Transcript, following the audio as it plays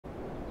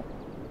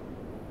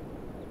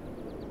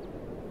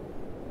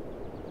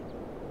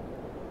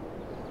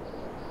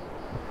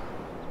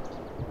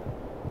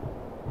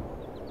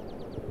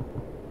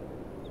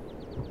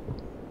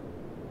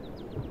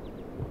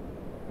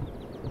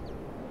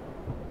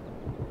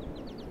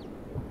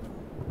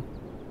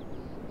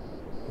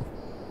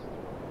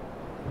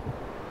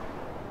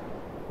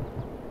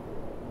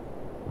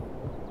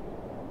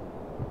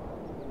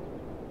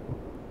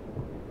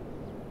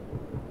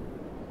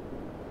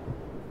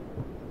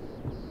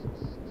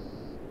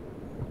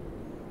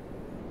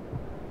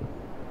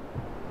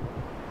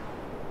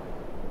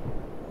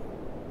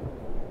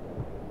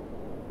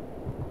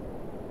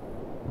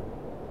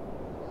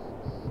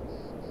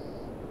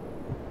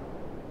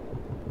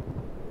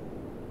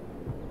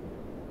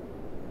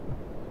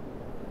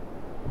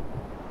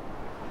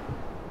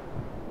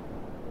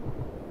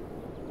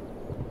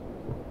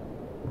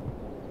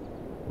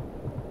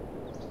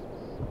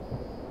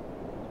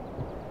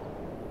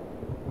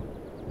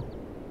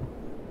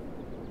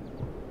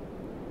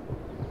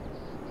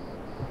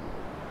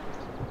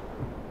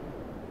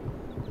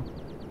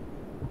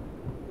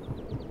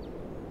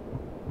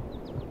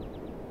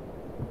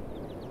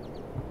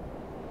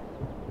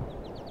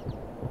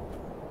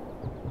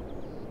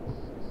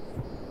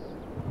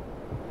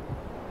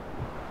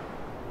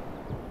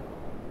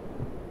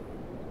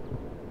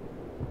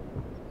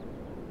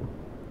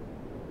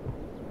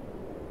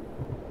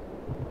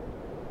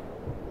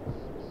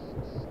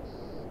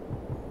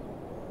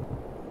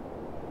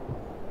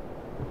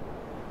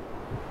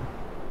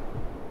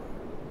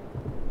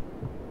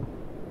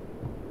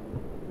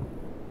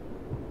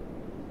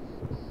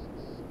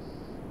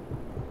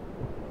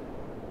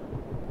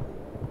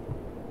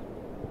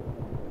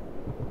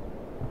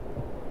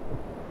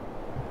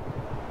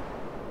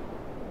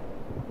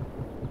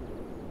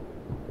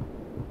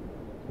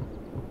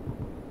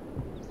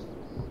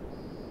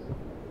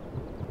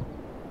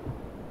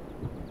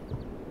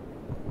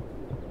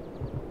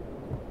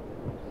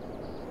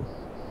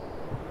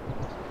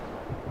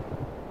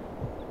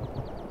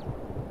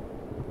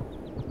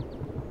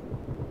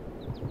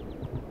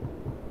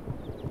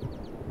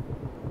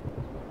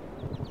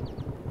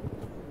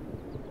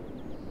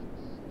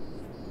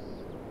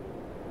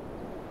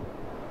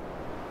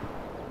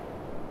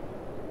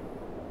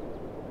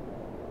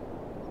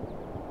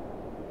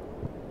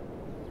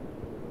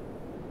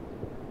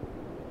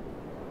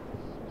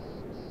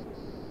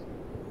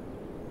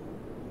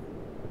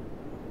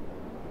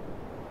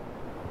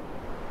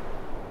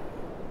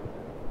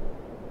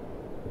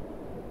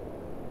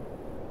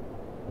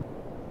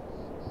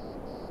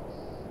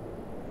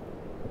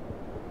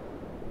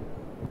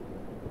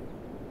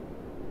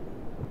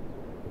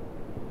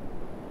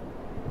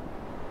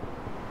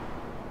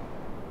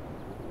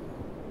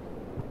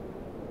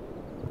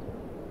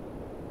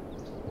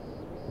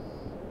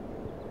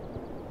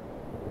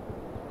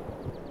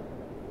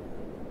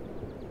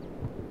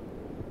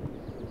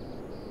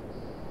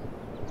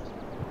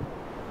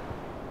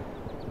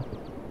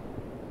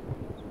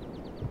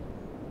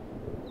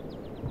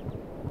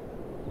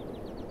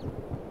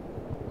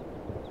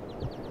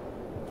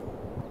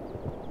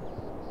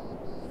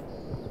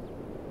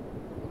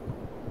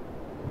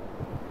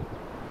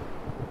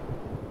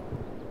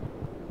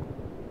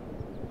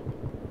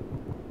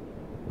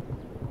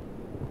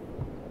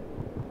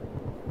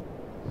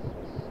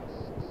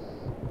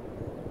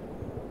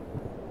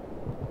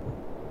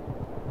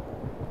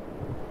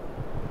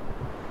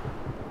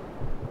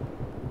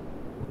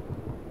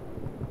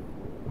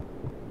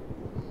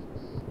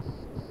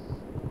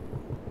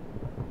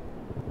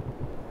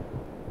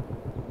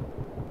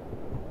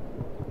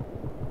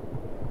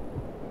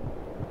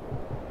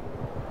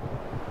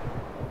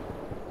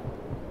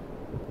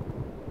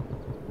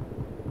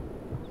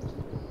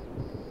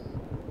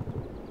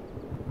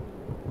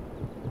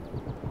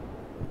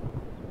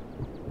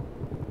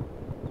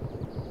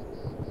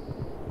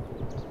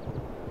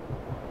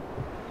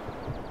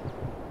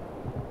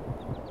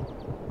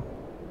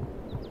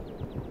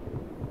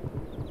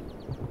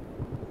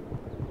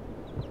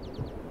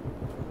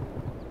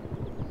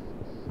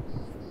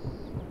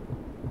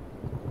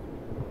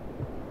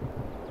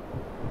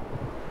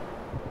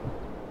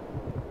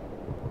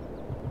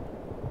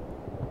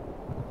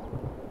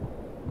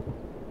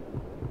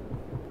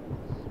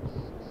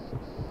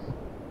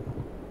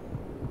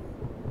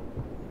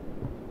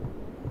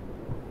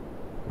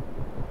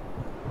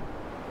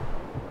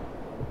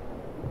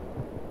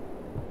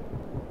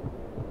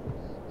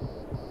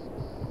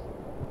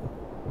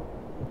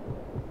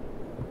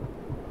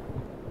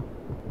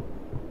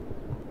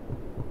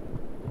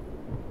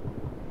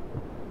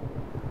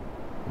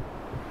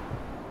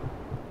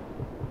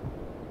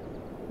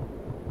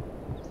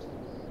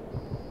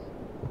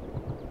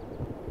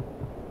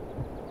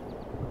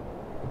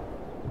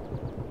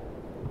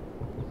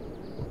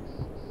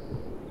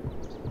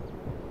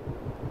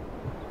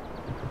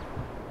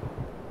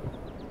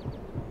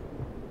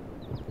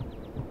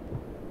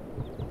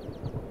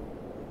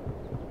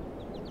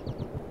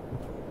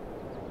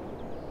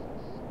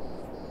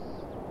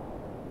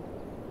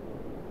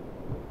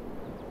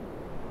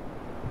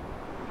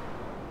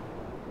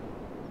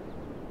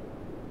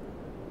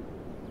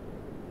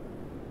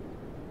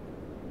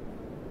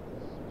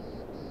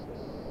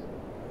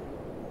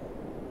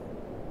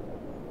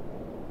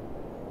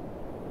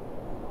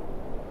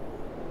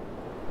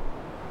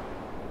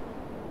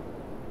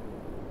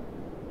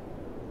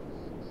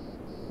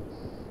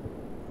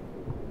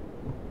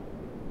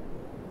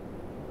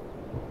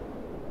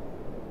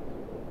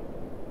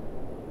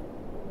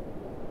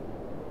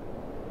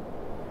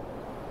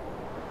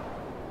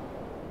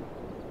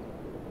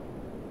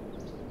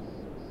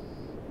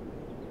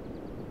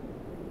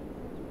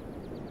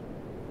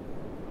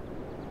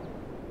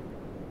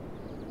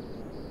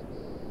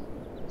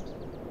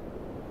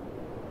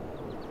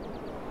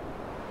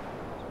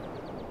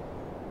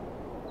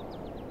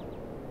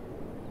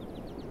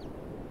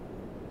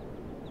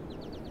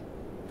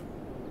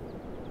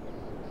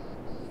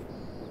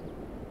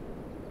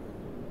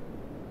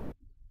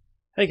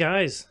Hey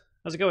guys,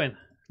 how's it going? A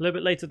little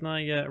bit later than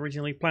I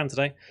originally planned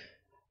today.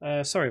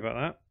 Sorry about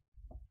that.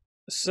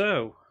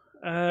 So,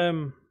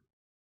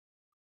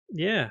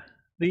 yeah,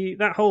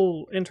 that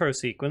whole intro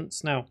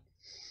sequence. Now,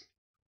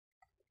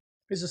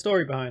 there's a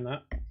story behind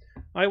that.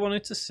 I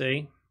wanted to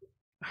see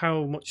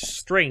how much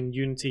strain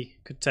Unity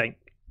could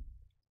take,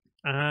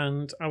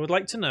 and I would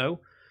like to know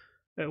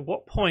at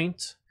what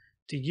point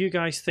do you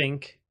guys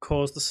think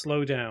caused the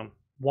slowdown?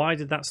 Why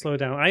did that slow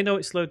down? I know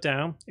it slowed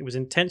down. It was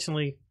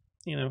intentionally,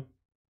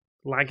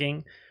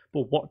 lagging,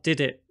 but what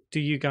did it? Do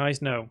you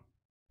guys know?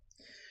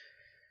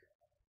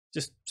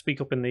 Just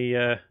speak up in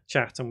the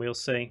chat and we'll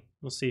see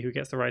who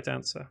gets the right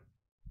answer.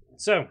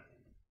 So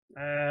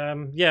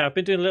yeah, I've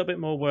been doing a little bit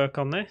more work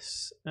on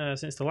this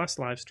since the last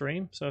live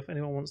stream, so if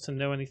anyone wants to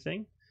know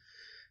anything,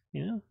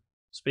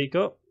 speak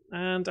up,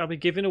 and I'll be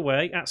giving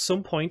away at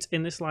some point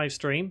in this live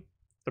stream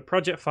the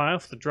project file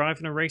for the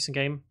driving and racing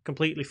game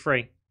completely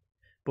free,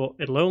 but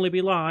it'll only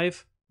be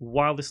live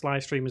while this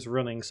live stream is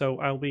running, so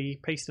I'll be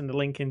pasting the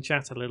link in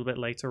chat a little bit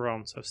later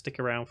on, so stick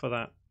around for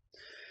that.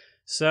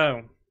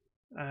 So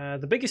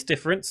the biggest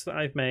difference that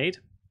I've made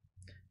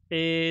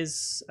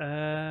is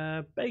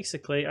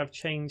basically I've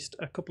changed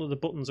a couple of the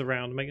buttons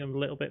around, making them a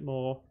little bit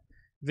more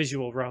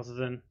visual rather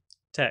than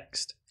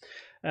text.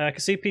 I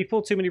can see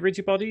people, too many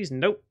rigid bodies,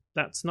 nope,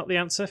 that's not the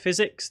answer.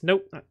 Physics,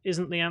 nope, that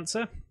isn't the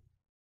answer.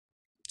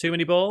 Too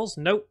many balls,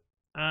 nope.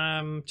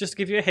 Just to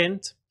give you a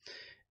hint,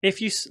 if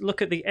you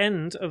look at the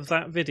end of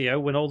that video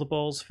when all the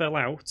balls fell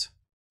out,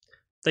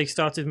 they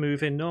started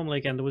moving normally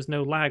again. There was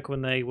no lag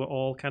when they were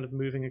all kind of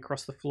moving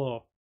across the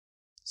floor.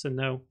 So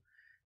no,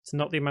 it's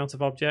not the amount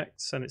of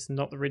objects and it's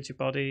not the rigid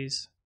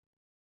bodies.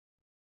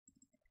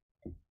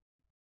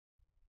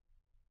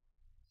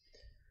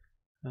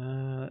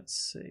 Let's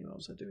see, what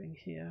was I doing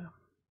here?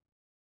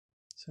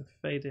 So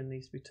fade in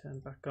needs to be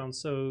turned back on.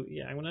 So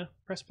yeah, I'm going to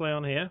press play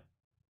on here.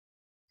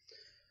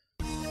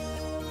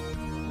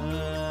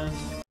 And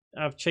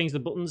I've changed the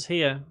buttons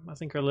here. I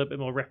think are a little bit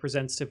more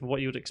representative of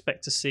what you would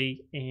expect to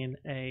see in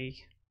a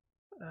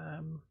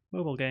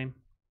mobile game.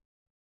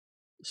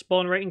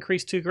 Spawn rate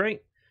increased too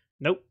great?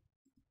 Nope.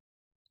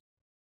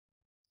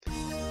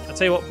 I'll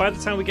tell you what, by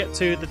the time we get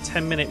to the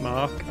 10-minute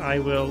mark, I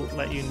will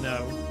let you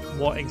know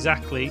what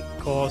exactly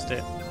caused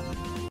it.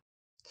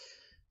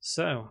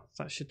 So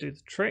that should do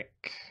the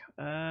trick.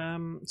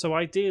 So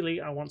ideally,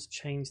 I want to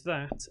change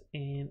that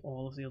in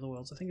all of the other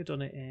worlds. I think I've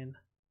done it in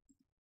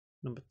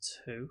number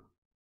 2.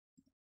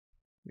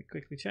 Let me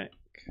quickly check.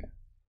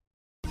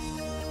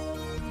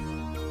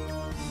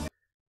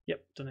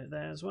 Yep, done it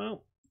there as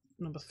well.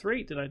 Number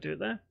 3, did I do it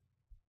there?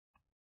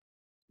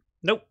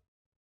 Nope.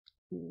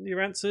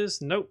 Your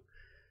answers? Nope.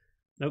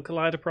 No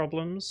collider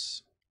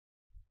problems.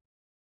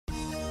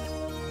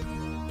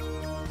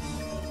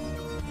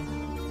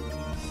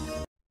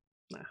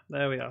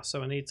 There we are.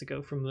 So I need to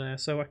go from there.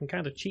 So I can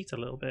kind of cheat a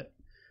little bit.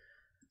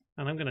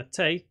 And I'm going to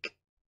take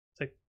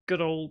the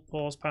good old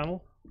pause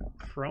panel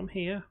from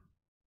here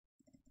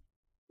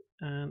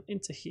and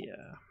into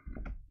here.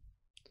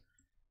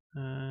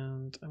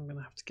 And I'm going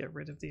to have to get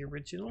rid of the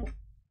original.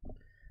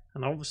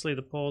 And obviously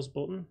the pause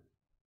button.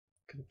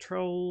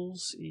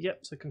 Controls. Yep,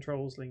 so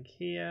controls link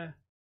here.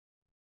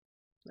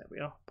 There we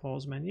are.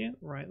 Pause menu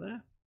right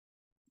there.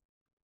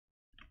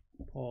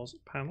 Pause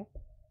panel.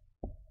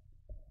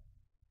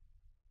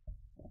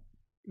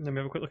 Let me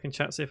have a quick look in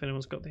chat, see if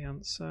anyone's got the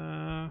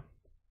answer.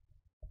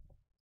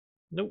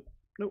 Nope,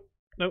 nope,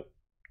 nope,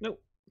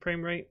 nope.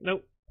 Frame rate,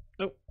 nope,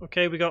 nope.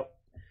 Okay, we got,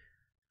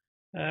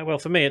 well,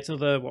 for me, it's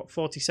another,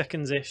 40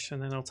 seconds-ish,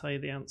 and then I'll tell you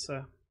the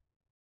answer.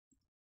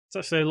 It's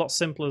actually a lot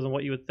simpler than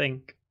what you would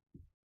think.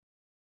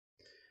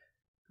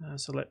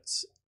 So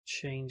let's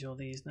change all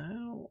these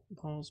now.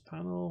 Pause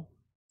panel.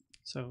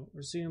 So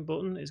resume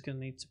button is going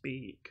to need to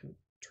be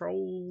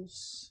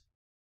controls.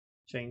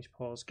 Change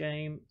pause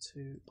game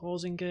to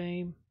pausing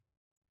game.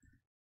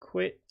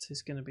 Quit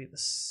is going to be the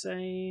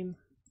same.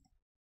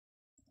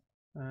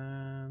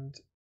 And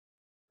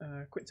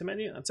quit to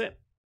menu, that's it.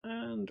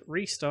 And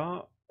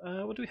restart.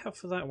 What do we have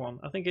for that one?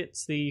 I think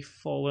it's the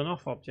fallen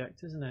off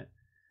object, isn't it?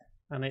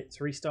 And it's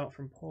restart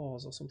from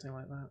pause or something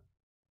like that.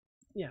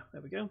 Yeah,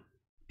 there we go.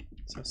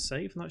 So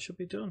save, and that should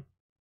be done.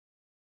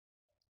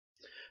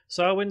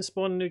 So I win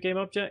spawn new game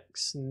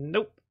objects?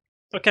 Nope.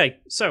 Okay,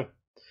 so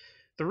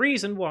the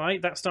reason why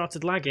that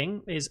started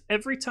lagging is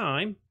every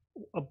time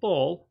a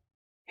ball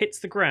hits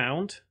the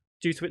ground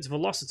due to its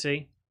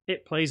velocity,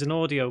 it plays an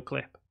audio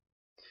clip.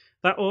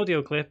 That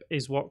audio clip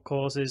is what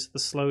causes the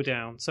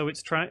slowdown. So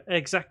it's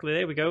exactly,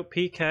 there we go,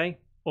 PK,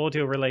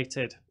 audio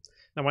related.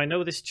 Now I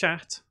know this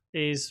chat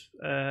is,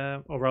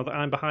 or rather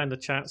I'm behind the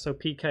chat, so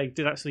PK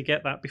did actually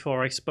get that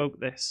before I spoke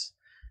this.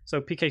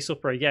 So PK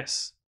Supra,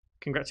 yes,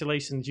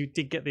 congratulations, you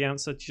did get the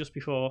answer just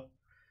before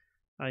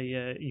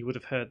you would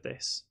have heard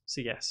this. So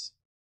yes.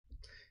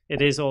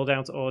 It is all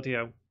down to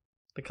audio.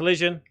 The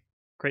collision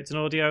creates an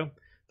audio.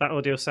 That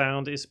audio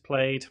sound is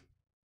played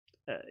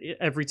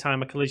every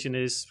time a collision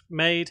is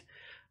made.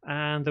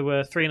 And there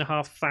were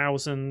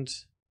 3,500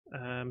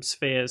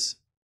 spheres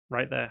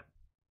right there.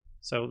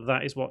 So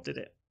that is what did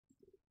it.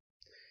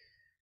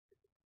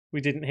 We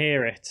didn't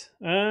hear it.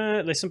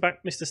 Listen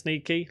back, Mr.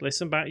 Sneaky.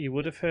 Listen back. You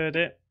would have heard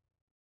it.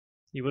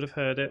 You would have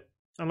heard it.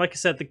 And like I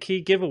said, the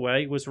key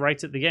giveaway was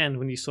right at the end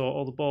when you saw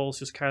all the balls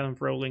just kind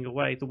of rolling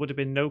away. There would have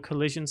been no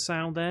collision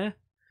sound there.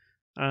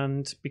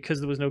 And because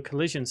there was no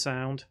collision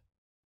sound,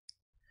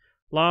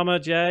 Llama,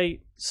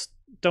 Jay,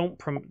 don't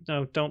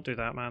do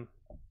that, man.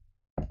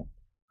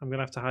 I'm going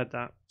to have to hide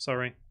that.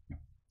 Sorry.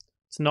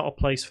 It's not a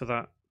place for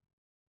that.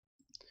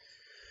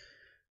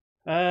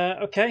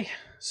 Okay,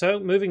 so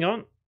moving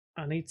on.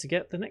 I need to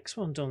get the next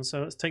one done.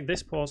 So let's take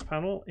this pause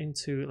panel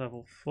into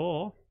level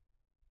 4.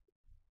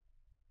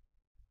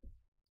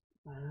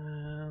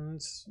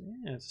 And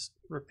yeah, just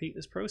repeat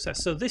this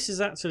process. So this is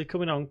actually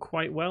coming on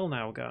quite well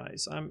now,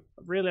 guys. I'm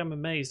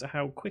amazed at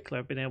how quickly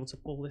I've been able to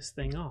pull this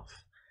thing off.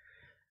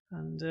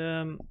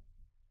 And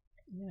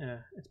yeah,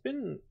 it's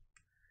been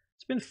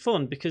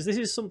fun because this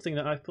is something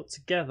that I've put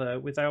together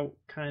without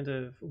kind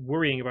of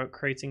worrying about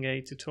creating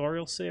a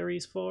tutorial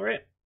series for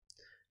it.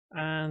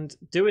 And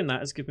doing that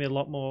has given me a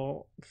lot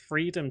more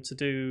freedom to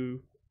do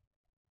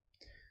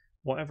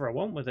whatever I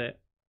want with it.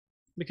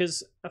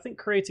 Because I think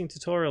creating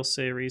tutorial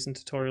series and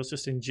tutorials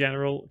just in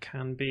general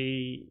can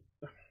be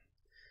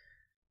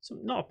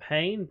not a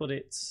pain, but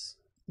it's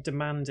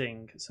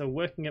demanding. So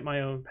working at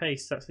my own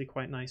pace is actually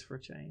quite nice for a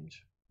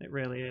change. It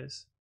really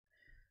is.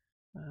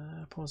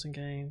 Pausing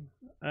game.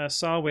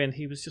 Sarwin,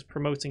 he was just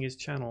promoting his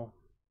channel.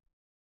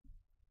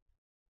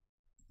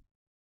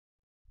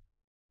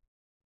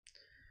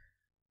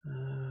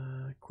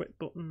 Quit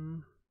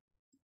button.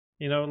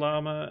 You know,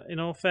 Llama, in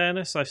all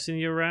fairness, I've seen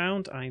you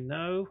around, I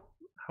know.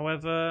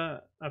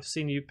 However, I've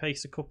seen you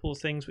paste a couple of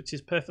things, which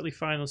is perfectly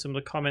fine on some of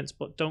the comments,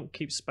 but don't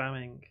keep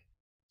spamming.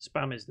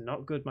 Spam is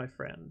not good, my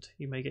friend.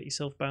 You may get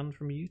yourself banned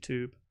from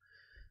YouTube,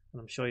 and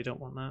I'm sure you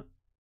don't want that.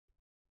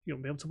 You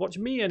won't be able to watch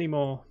me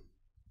anymore.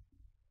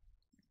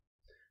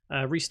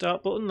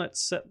 Restart button,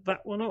 let's set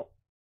that one up.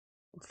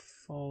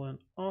 Fallen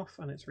off,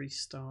 and it's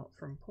restart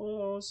from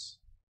pause.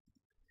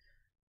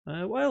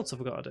 What else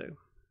have I got to do?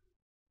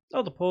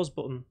 Oh, the pause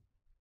button.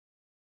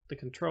 The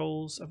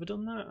controls. Have I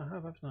done that? I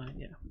have, haven't I?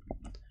 Yeah.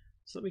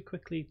 So let me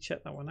quickly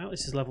check that one out.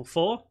 This is level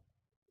 4.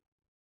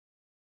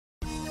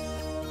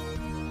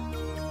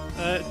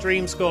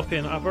 Dream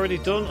Scorpion. I've already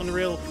done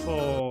Unreal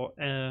 4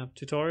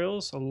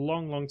 tutorials a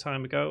long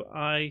time ago.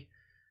 I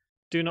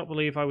do not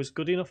believe I was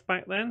good enough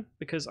back then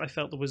because I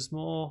felt there was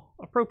more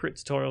appropriate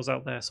tutorials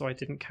out there, so I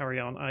didn't carry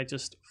on. I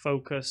just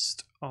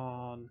focused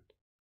on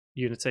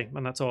Unity,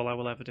 and that's all I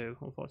will ever do,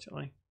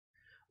 unfortunately.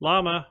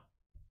 Llama,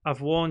 I've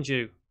warned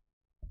you.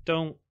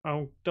 Don't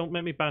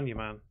make me ban you,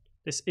 man.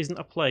 This isn't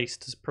a place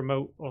to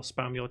promote or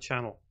spam your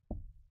channel.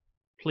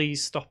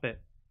 Please stop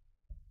it.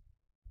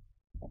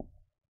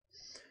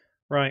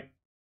 Right.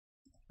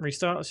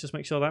 Restart. Let's just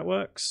make sure that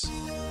works.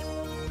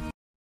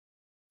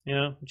 You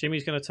know,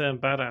 Jimmy's going to turn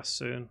badass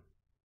soon.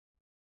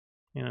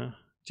 You know,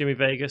 Jimmy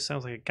Vegas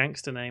sounds like a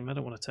gangster name. I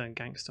don't want to turn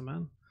gangster,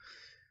 man.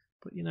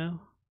 But, you know,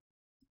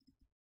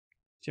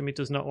 Jimmy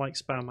does not like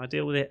spam. I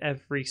deal with it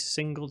every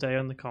single day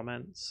on the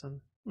comments.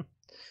 And,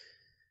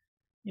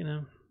 you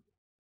know,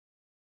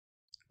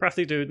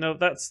 Prathy dude, no,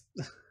 that's...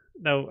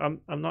 No,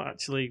 I'm not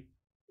actually,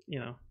 you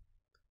know,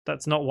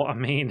 that's not what I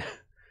mean.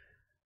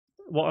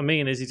 What I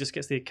mean is he just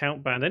gets the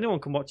account banned.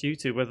 Anyone can watch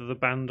YouTube, whether they're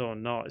banned or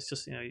not. It's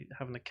just, you know, you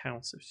have an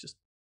account, so it's just a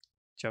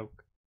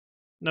joke.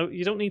 No,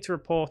 you don't need to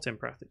report him,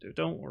 Prathy dude.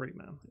 Don't worry,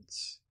 man.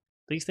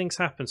 These things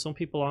happen. Some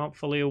people aren't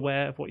fully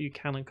aware of what you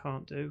can and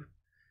can't do.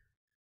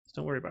 So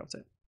don't worry about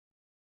it.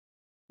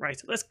 Right,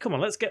 let's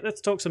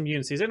talk some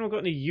Unity. Has anyone got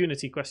any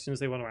Unity questions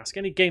they want to ask?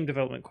 Any game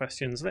development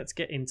questions? Let's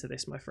get into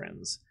this, my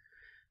friends.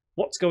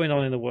 What's going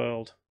on in the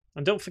world?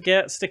 And don't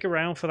forget, stick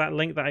around for that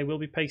link that I will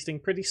be pasting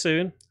pretty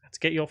soon to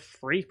get your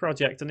free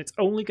project, and it's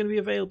only going to be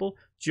available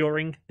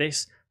during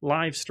this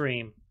live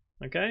stream.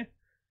 Okay?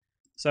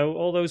 So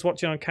all those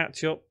watching on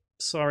catch up,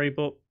 sorry,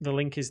 but the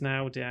link is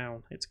now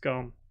down. It's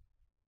gone.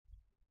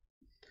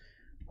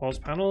 Pause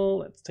panel.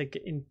 Let's take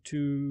it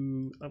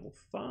into level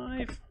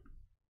 5.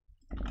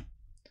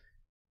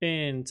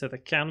 Into the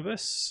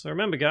canvas. So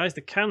remember, guys,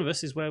 the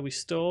canvas is where we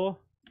store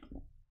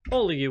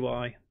all the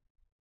UI.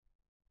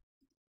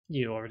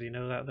 You already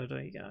know that, though,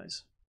 don't you,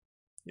 guys?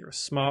 You're a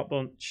smart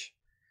bunch.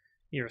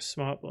 You're a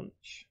smart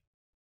bunch.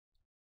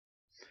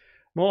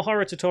 More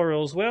horror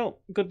tutorials. Well,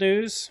 good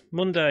news.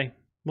 Monday,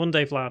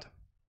 Vlad.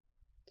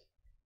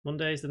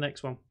 Monday is the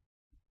next one.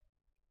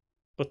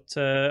 But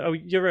oh,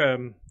 you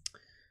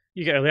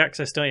get early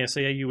access, don't you? So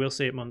yeah, you will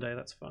see it Monday.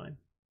 That's fine.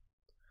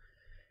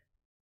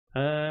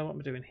 What am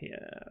I doing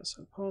here?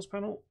 So pause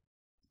panel.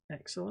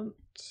 Excellent.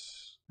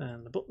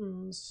 And the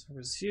buttons.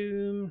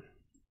 Resume.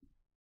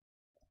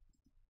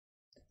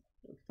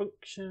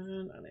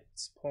 Function, and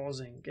it's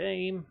pausing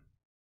game.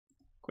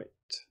 Quit.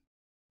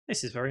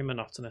 This is very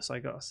monotonous, I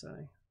gotta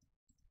say.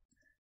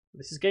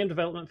 This is game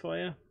development for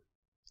you.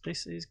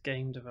 This is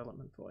game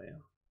development for you.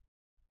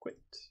 Quit.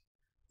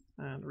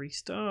 And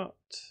restart.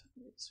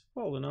 It's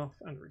fallen off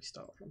and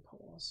restart from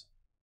pause.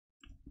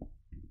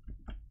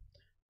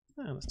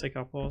 And let's take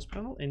our pause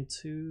panel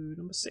into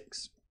number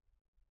 6.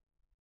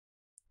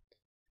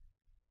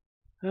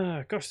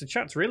 Gosh, the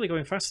chat's really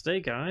going fast today,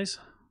 guys.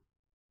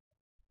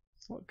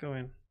 There's a lot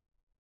going.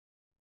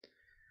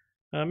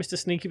 Mr.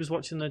 Sneaky was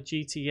watching the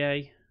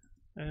GTA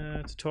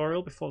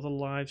tutorial before the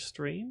live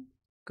stream.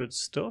 Good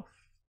stuff.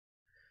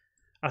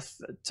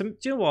 Do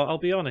you know what? I'll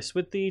be honest.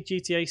 With the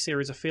GTA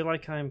series, I feel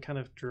like I'm kind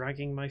of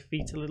dragging my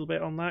feet a little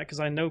bit on that because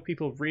I know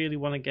people really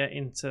want to get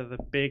into the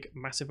big,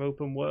 massive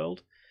open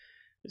world.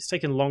 It's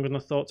taken longer than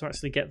I thought to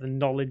actually get the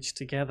knowledge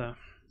together.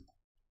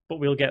 But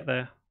we'll get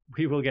there.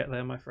 We will get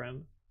there, my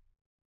friend.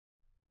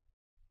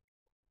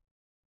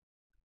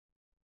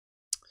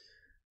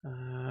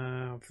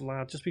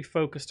 Vlad, just be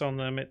focused on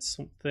them. It's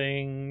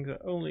something that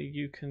only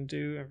you can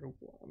do. Everyone,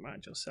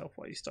 manage yourself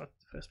while you start in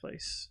the first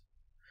place.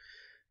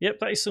 Yep,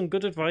 that is some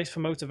good advice for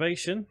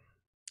motivation.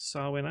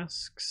 Sarwin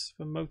asks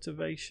for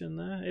motivation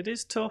there. It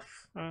is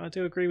tough. I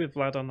do agree with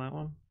Vlad on that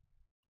one.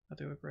 I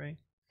do agree.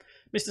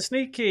 Mr.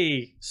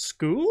 Sneaky,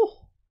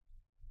 school?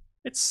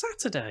 It's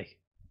Saturday.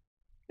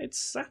 It's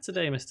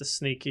Saturday, Mr.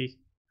 Sneaky.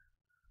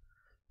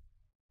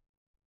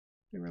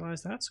 Didn't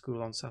realise they had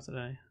school on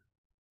Saturday.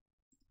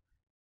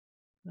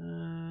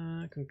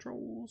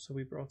 Control, so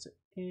we brought it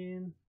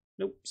in.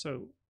 Nope,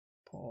 so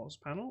pause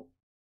panel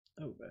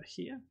over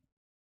here.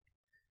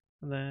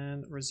 And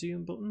then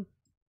resume button.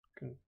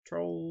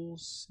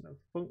 Controls, no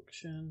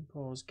function,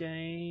 pause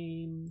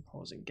game,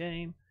 pausing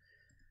game.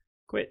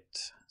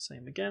 Quit,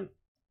 same again.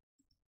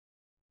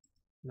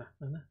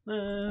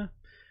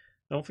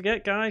 Don't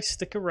forget, guys,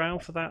 stick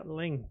around for that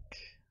link.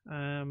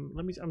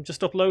 I'm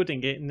just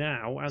uploading it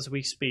now as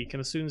we speak,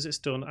 and as soon as it's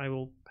done, I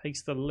will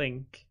paste the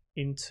link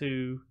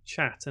into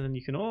chat, and then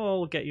you can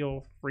all get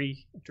your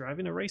free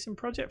driving a racing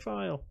project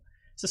file.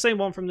 It's the same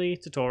one from the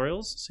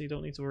tutorials, so you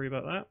don't need to worry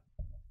about that.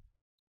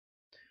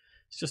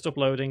 It's just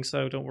uploading,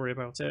 so don't worry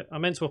about it. I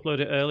meant to upload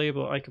it earlier,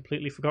 but I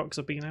completely forgot because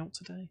I've been out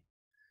today.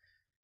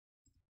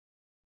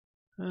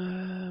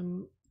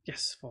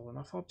 Yes, fallen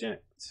off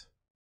object.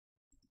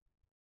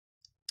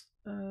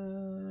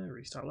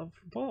 Restart level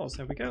from pause.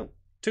 There we go.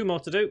 2 more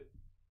to do.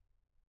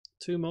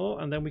 2 more,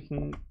 and then we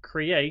can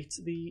create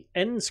the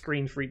end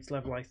screen for each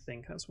level, I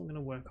think. That's what I'm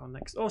going to work on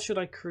next. Or should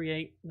I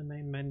create the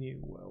main menu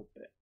world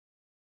bit?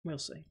 We'll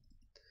see.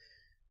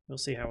 We'll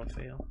see how I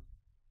feel.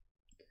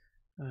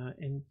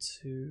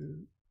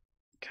 Into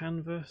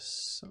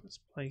canvas. So let's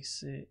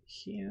place it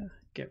here.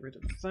 Get rid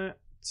of that.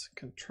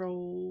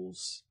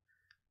 Controls.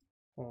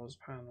 Pause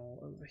panel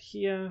over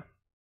here.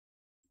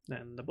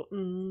 Then the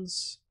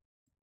buttons.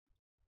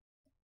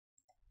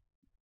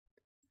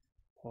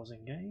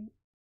 Pausing game.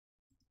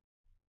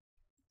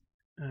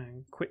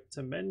 And quit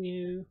to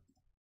menu.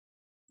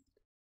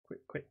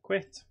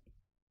 Quit.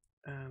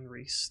 And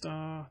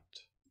restart.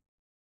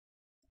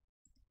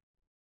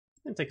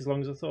 Didn't take as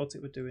long as I thought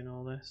it would do in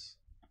all this.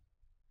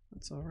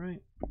 That's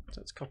alright.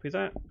 So let's copy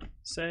that.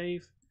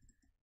 Save.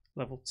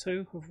 Level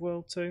 2 of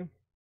World 2.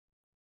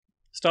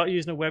 Start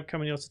using a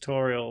webcam in your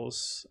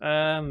tutorials.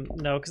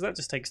 No, because that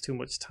just takes too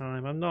much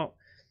time. I'm not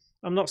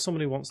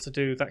someone who wants to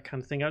do that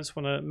kind of thing. I just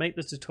want to make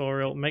the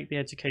tutorial, make the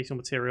educational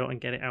material, and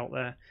get it out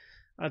there.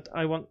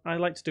 I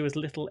like to do as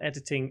little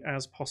editing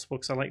as possible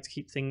because I like to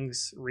keep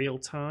things real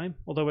time.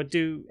 Although I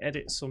do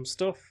edit some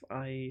stuff,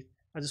 I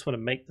just want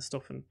to make the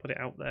stuff and put it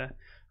out there.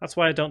 That's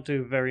why I don't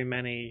do very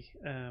many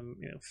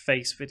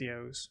face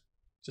videos,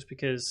 just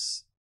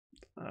because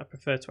I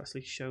prefer to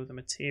actually show the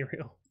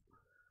material.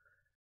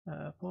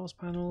 Pause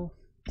panel,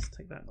 let's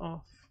take that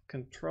off.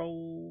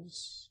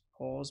 Controls,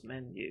 pause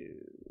menu.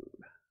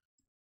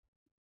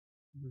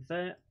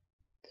 There.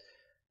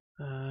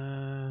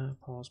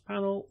 Pause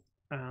panel.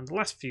 And the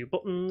last few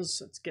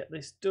buttons, let's get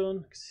this done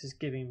because this is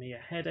giving me a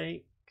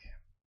headache.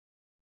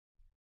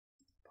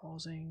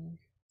 Pausing.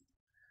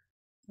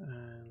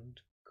 And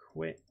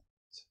quit.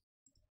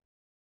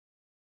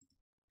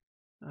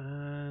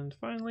 And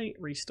finally,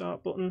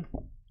 restart button.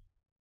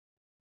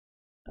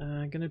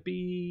 Going to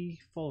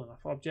be fallen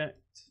off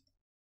object.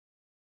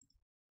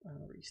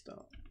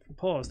 Restart.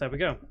 Pause, there we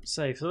go.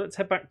 Save. So let's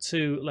head back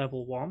to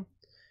level 1.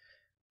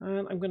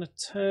 And I'm going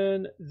to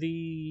turn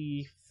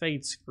the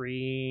fade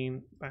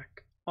screen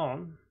back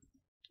on.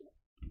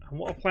 And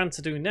what I plan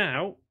to do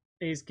now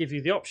is give you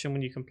the option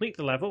when you complete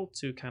the level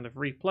to kind of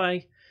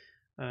replay,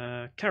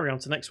 carry on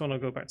to the next one, or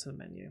go back to the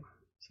menu.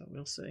 So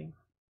we'll see.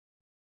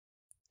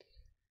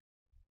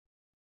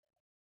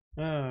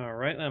 All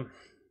right then,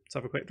 let's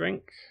have a quick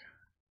drink.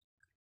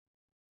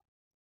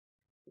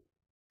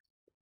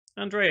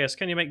 Andreas,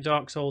 can you make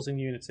Dark Souls in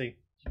Unity?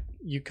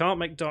 You can't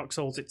make Dark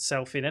Souls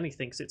itself in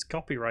anything because it's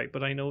copyright,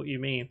 but I know what you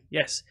mean.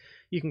 Yes,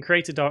 you can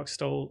create a Dark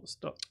Souls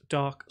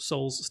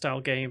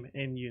style game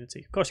in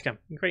Unity. Of course you can.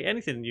 You can create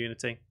anything in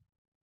Unity.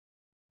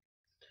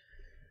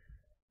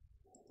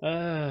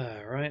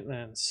 Right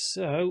then,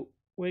 so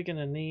we're going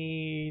to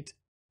need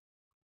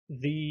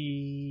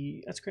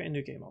let's create a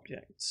new game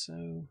object.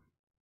 So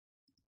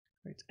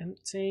create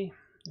empty.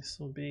 This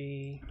will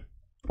be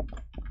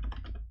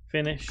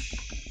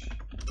finish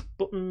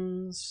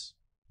buttons.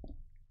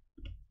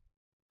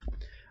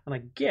 And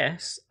I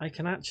guess I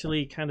can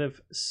actually kind of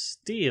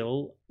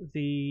steal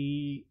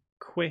the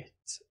quit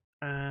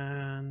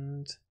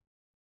and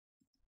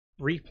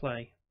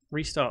replay,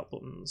 restart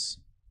buttons.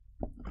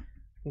 I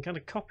can kind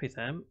of copy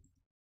them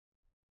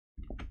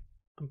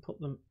and put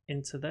them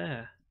into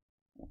there.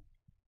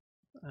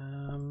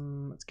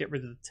 Let's get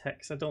rid of the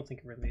text. I don't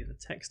think I really need the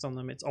text on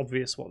them. It's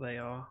obvious what they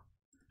are,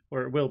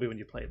 or it will be when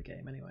you play the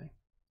game anyway.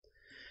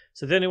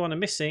 So the only one I'm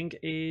missing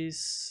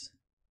is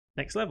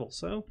next level.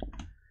 So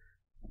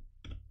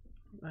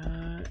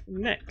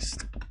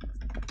next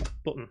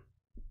button.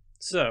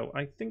 So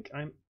I think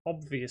I'm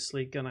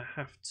obviously gonna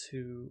have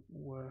to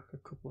work a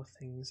couple of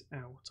things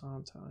out,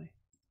 aren't I?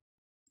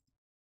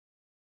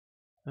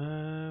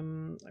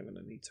 I'm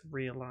gonna need to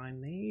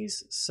realign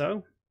these.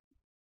 So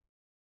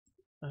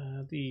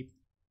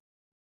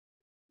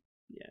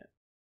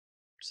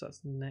so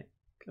that's next.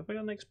 Have I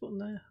got next button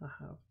there? I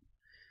have.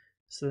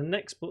 So the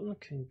next button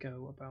can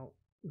go about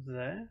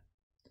there.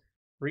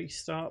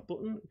 Restart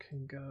button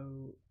can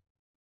go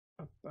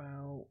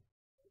about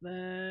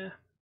there.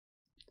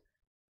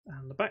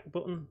 And the back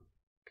button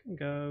can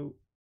go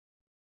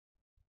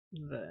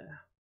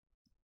there.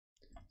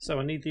 So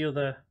I need the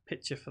other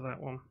picture for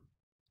that one.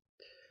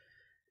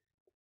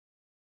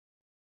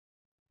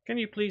 Can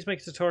you please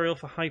make a tutorial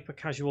for hyper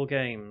casual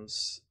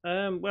games?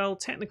 Well,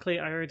 technically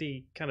I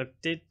already kind of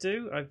did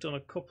do. I've done a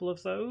couple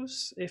of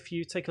those. If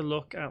you take a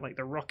look at like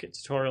the rocket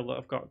tutorial that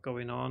I've got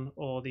going on,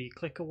 or the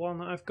clicker one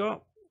that I've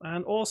got,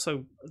 and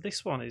also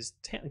this one is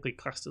technically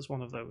classed as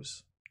one of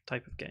those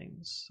type of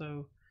games.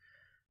 So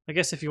I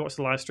guess if you watch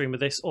the live stream of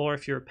this, or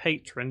if you're a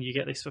patron, you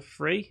get this for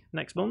free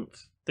next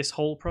month, this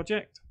whole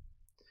project.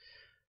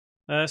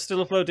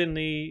 Still uploading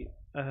the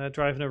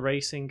driving a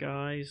racing,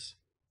 guys.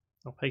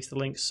 I'll paste the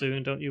link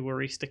soon, don't you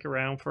worry, stick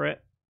around for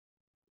it.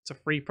 It's a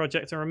free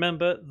project, and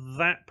remember,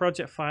 that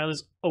project file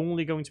is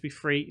only going to be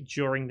free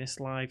during this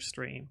live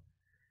stream.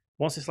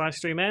 Once this live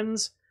stream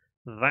ends,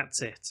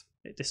 that's it.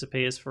 It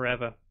disappears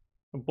forever.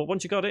 But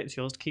once you got it, it's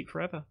yours to keep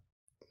forever.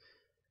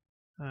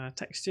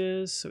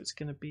 Textures, so it's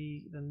going to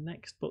be the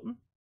next button.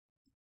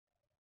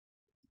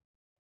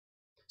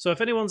 So if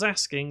anyone's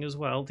asking as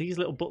well, these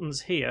little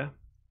buttons here,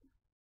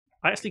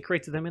 I actually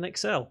created them in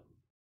Excel.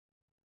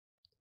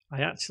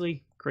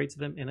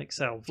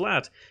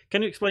 Vlad,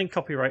 can you explain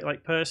copyright,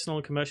 like personal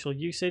and commercial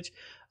usage?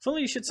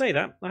 Funny you should say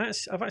that.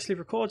 I've actually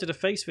recorded a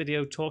face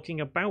video talking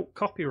about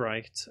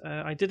copyright.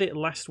 I did it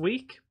last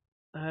week,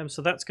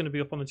 so that's going to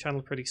be up on the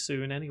channel pretty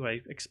soon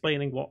anyway,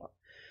 explaining what...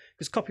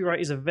 Because copyright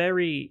is a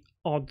very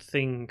odd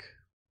thing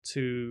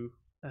to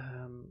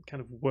kind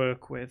of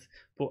work with,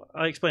 but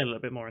I'll explain a little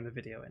bit more in the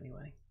video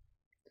anyway.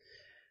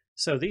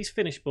 So these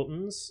finish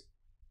buttons,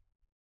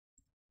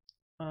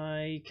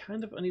 I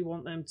kind of only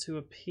want them to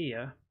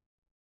appear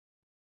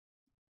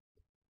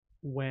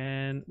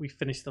when we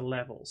finish the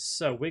levels.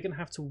 So we're going to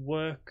have to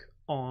work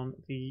on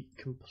the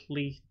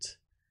complete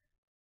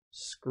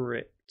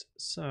script.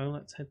 So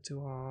let's head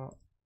to our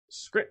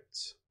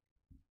script.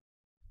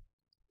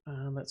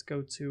 And let's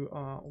go to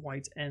our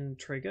white end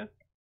trigger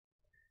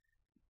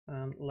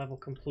and level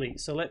complete.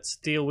 So let's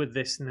deal with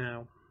this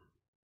now.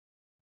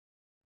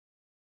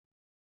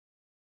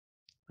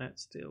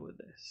 Let's deal with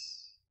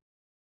this.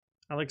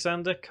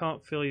 Alexander,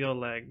 can't feel your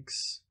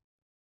legs.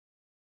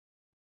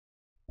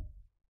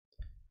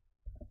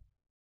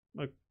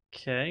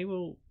 Okay,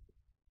 well,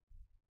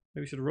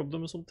 maybe we should rub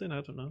them or something,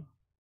 I don't know.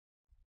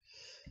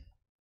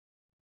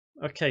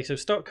 Okay, so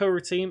start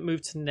coroutine,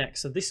 move to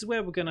next. So this is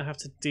where we're going to have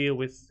to deal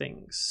with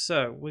things.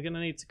 So we're going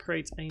to need to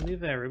create a new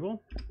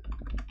variable.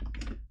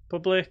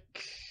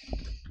 Public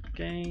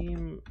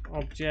game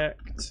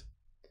object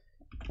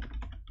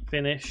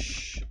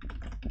finish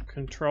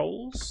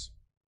controls.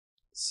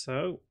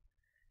 So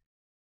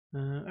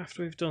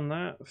after we've done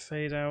that,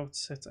 fade out,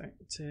 set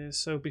active.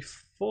 So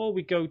before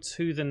we go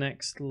to the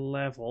next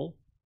level,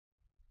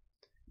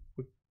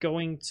 we're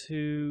going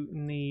to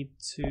need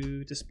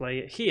to display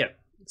it here.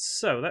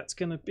 So that's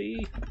going to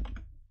be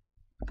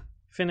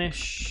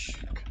finish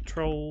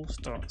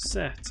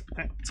controls.set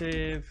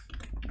active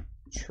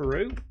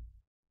true,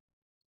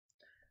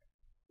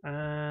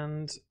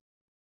 and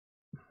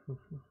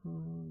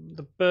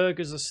the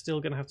burgers are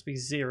still going to have to be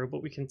 0,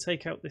 but we can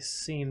take out this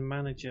scene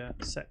manager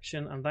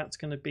section, and that's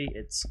going to be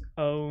its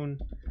own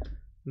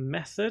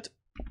method.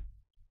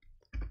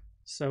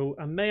 So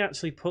I may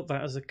actually put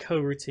that as a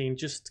coroutine,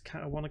 just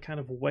I want to kind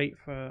of wait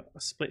for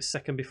a split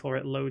second before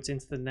it loads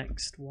into the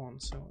next one.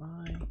 So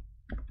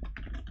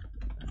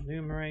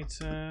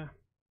enumerator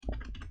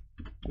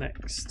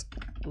next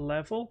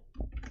level.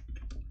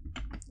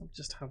 I'll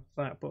just have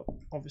that, but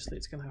obviously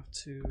it's going to have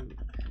to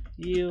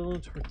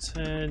yield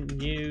return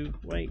new,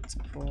 wait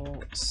for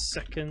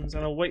seconds,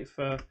 and I'll wait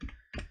for,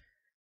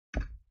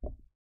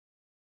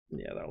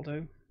 yeah, that'll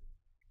do.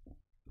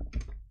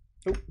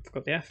 Oh,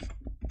 forgot the F.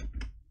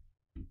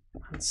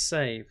 And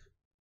save.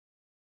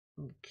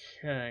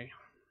 Okay.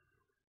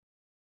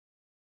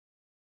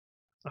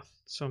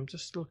 So I'm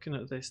just looking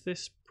at this.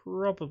 This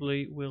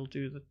probably will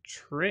do the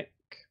trick.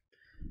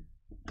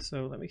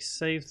 So let me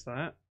save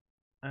that.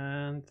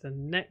 And the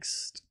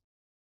next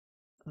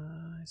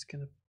is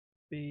going to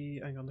be,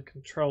 hang on, the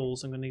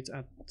controls. I'm going to need to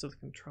add to the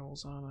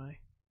controls, aren't I?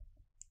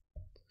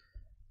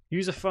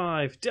 User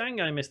 5.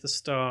 Dang, I missed the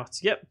start.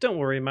 Yep, don't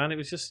worry, man. It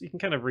was just, you can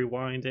kind of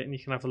rewind it and you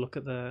can have a look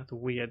at the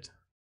weird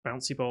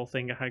bouncy ball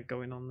thing I had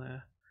going on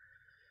there.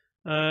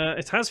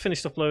 It has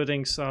finished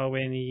uploading,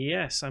 Sarwin.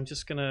 Yes, I'm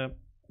just going to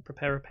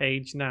prepare a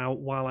page now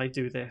while I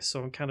do this.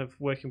 So I'm kind of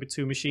working with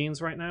 2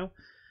 machines right now.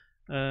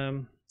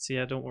 So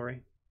yeah, don't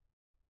worry.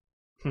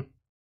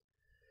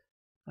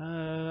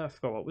 I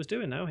forgot what I was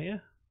doing now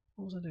here.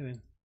 What was I doing?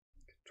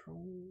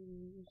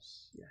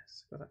 Controls.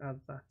 Yes, got to add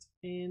that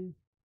in.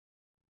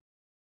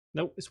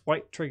 Nope, it's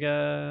white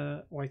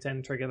trigger, white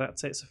end trigger.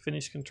 That's it. So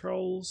finish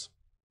controls.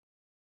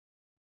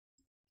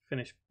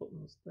 Finish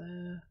buttons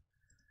there.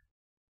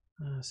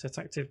 Set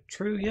active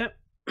true. Yep.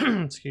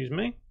 Excuse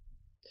me.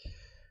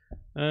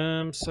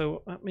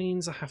 So that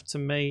means I have to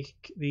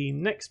make the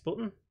next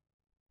button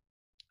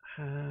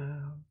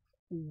have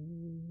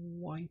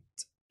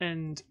white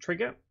end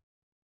trigger.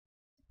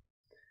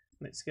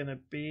 And it's going to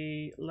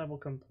be level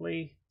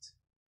complete.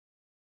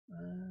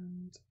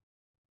 And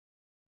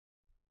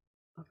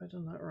have I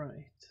done that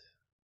right?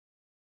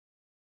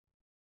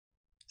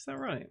 Is that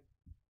right?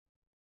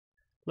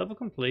 Level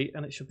complete,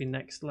 and it should be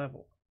next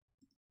level,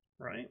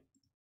 right?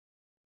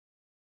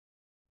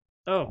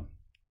 Oh,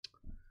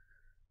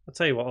 I'll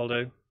tell you what I'll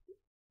do.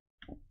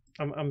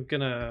 I'm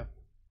gonna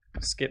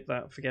skip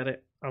that. Forget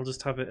it. I'll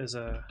just have it as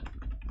a.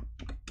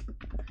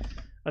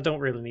 I don't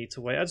really need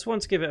to wait. I just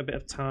want to give it a bit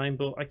of time,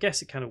 but I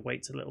guess it kind of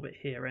waits a little bit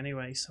here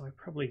anyway, so I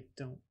probably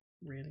don't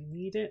really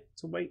need it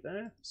to wait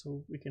there.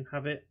 So we can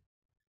have it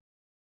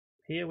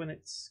here when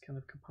it's kind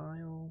of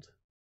compiled.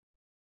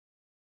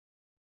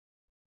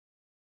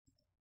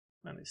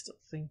 And it's still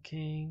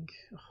thinking.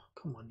 Oh,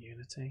 come on,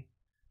 Unity.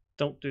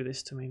 Don't do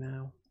this to me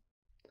now.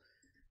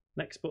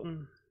 Next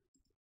button.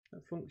 No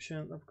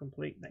function. Level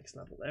complete. Next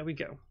level. There we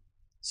go.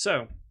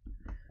 So,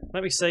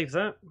 let me save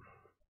that.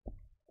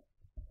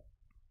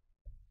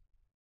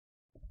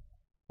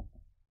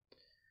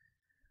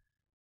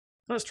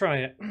 Let's try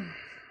it.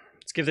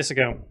 Let's give this a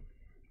go.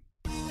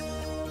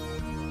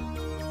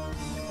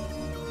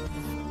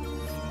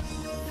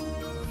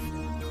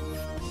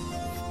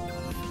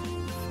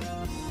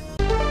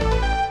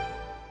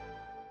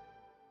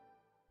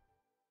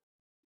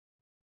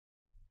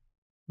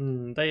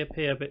 They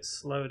appear a bit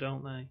slow,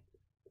 don't they?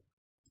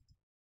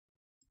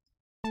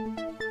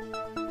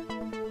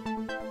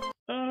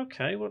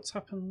 Okay, what's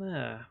happened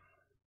there?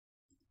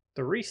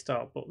 The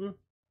restart button.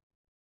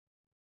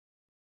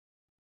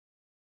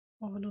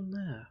 What have I done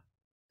there?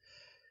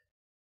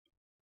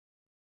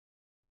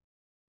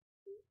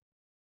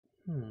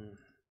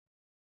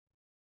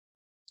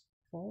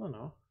 Fallen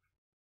off.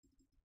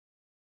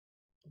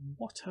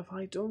 What have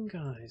I done,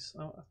 guys?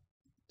 Oh,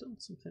 I've done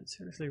something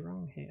seriously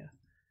wrong here.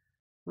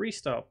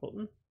 Restart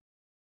button.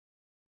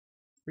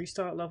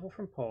 Restart level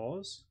from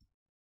pause.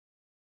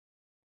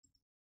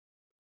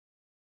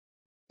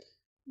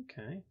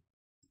 Okay.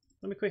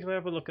 Let me quickly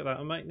have a look at that.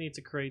 I might need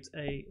to create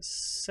a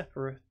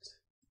separate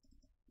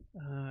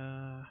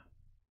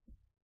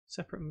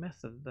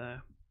method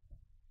there.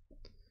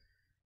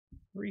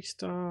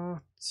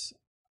 Restart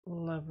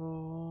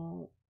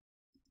level.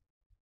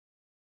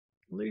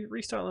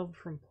 Restart level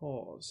from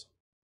pause.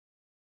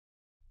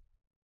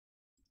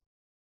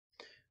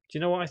 Do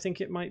you know what I think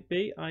it might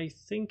be? I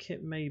think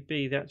it may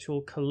be the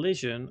actual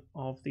collision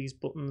of these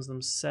buttons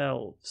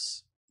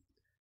themselves,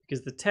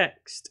 because the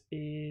text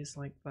is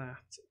like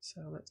that.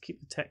 So let's keep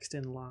the text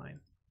in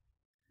line.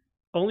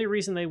 Only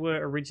reason they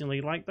were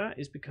originally like that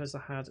is because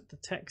I had the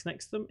text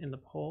next to them in the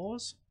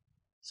pause.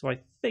 So I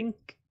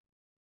think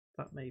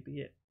that may be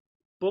it.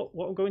 But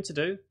what I'm going to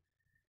do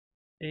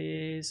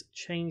is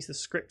change the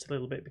script a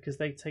little bit because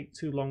they take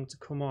too long to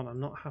come on. I'm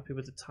not happy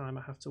with the time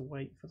I have to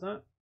wait for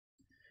that.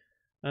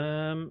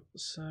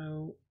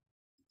 So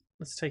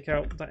let's take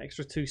out that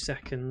extra 2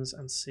 seconds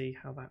and see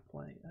how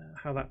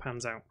that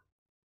pans out.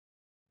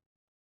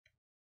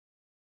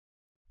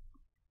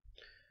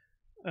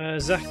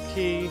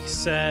 Zaki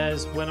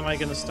says, when am I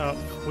going to start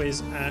the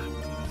quiz app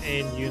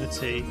in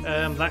Unity?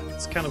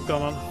 That's kind of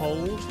gone on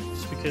hold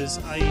just because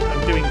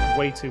I'm doing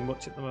way too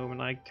much at the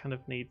moment. I kind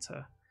of need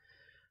to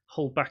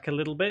hold back a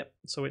little bit,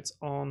 so it's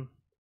on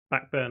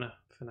back burner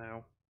for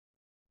now.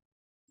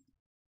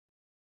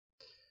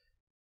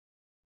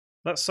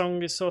 That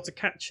song is sort of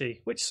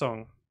catchy. Which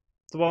song?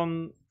 The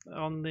one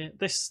on the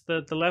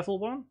level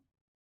one?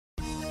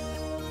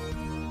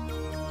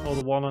 Or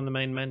the one on the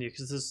main menu?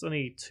 Because there's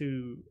only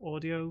 2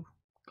 audio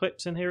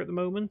clips in here at the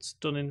moment,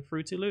 done in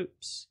Fruity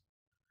Loops.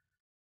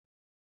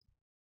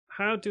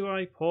 How do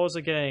I pause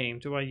a game?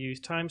 Do I use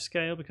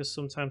timescale? Because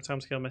sometimes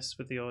timescale messes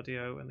with the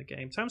audio and the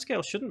game.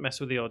 Timescale shouldn't mess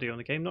with the audio in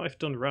the game, not if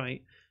done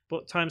right.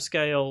 But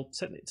timescale,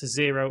 setting it to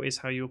 0 is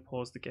how you'll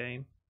pause the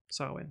game.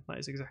 Sarwin, that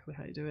is exactly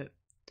how you do it.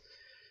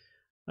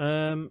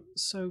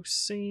 So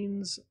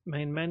scenes,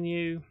 main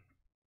menu,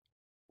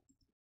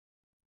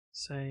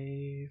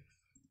 save.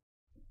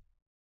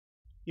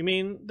 You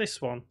mean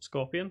this one,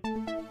 Scorpion?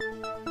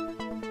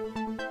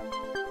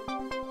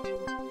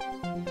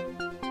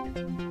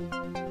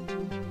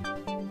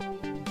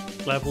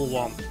 Level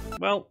 1.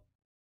 Well,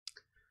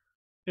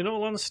 in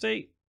all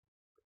honesty,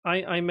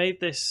 I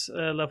made this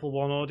level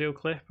 1 audio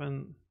clip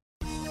and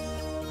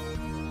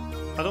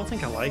I don't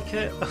think I like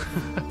it.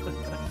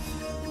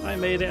 I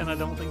made it and I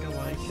don't think I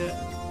like it.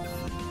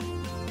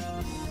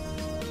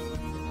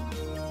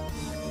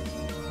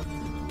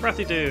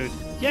 Brathy dude,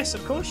 yes,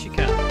 of course you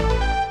can.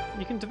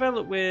 You can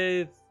develop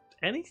with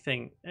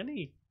anything,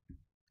 any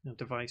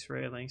device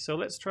really. So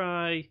let's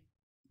try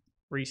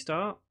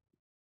restart.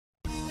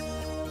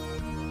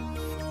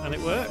 And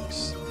it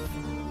works.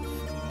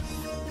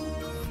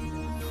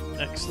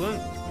 Excellent.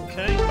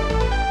 Okay.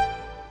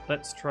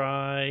 Let's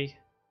try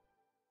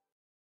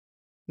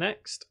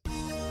next.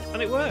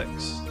 And it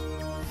works.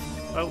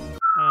 Oh,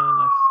 and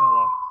I fell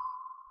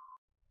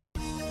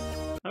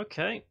off.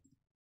 Okay.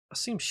 I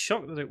seem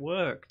shocked that it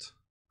worked.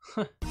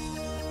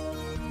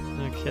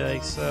 Okay,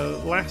 so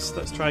last,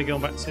 let's try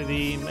going back to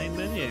the main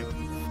menu.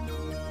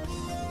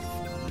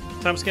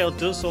 Timescale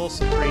does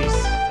also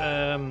freeze.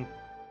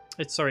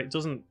 It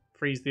doesn't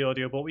freeze the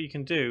audio, but what you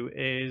can do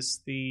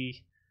is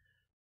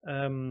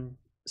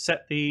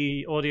set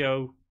the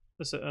audio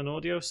as an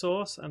audio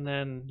source and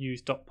then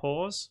use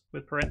 .pause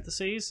with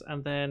parentheses,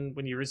 and then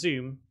when you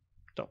resume,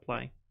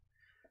 .play.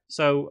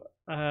 So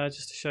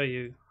just to show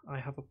you, I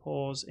have a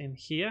pause in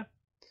here.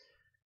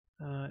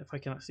 If I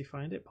can actually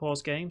find it,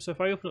 pause game. So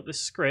if I open up this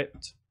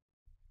script,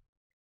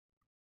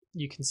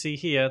 you can see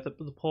here that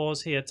the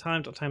pause here,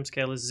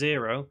 time.timescale is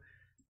 0.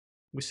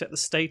 We set the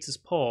state as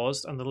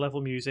paused and the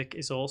level music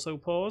is also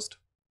paused.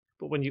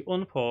 But when you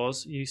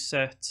unpause, you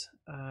set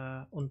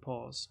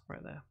unpause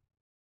right there.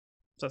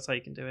 So that's how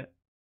you can do it.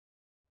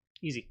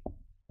 Easy.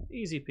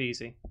 Easy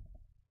peasy.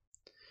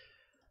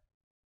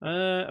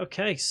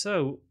 Okay,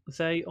 so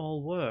they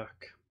all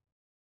work.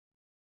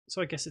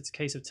 So I guess it's a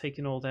case of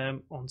taking all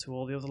them onto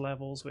all the other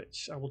levels,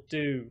 which I will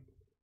do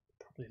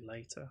probably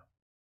later.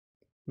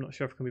 I'm not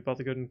sure if I can be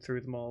bothered going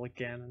through them all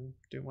again and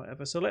doing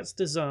whatever. So let's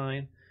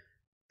design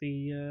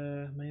the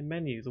main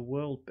menu, the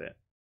world bit.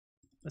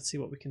 Let's see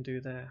what we can do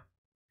there.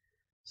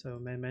 So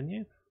main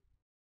menu.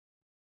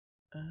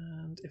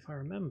 And if I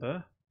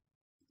remember,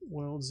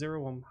 world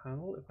 01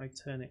 panel, if I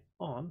turn it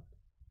on.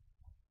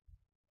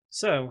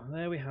 So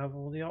there we have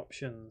all the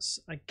options.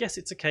 I guess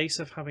it's a case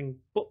of having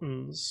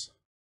buttons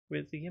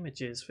with the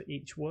images for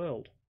each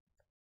world.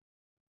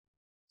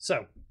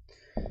 So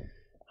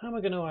how am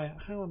I going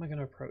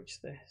to approach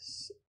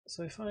this?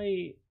 So if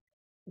I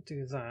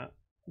do that,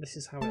 this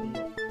is how it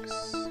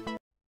looks.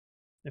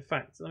 In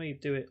fact, let me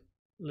do it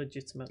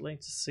legitimately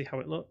to see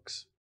how it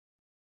looks.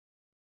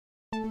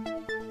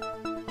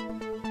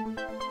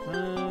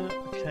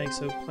 Okay,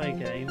 so play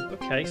game.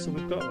 Okay, so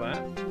we've got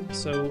that.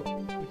 So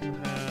we can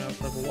have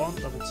level 1,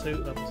 level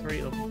 2, level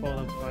 3, level 4,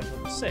 level 5,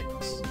 level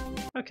 6.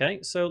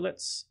 Okay, so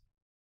let's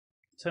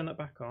turn that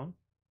back on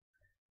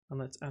and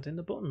let's add in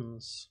the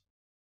buttons.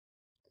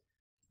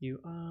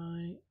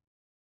 UI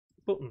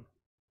button.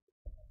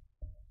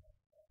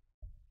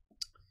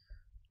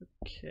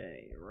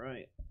 Okay,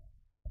 right.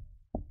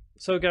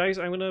 So guys,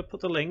 I'm going to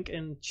put the link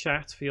in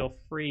chat for your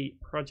free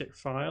project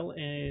file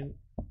in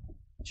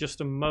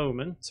just a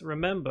moment.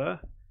 Remember,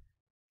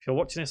 if you're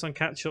watching this on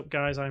catch up,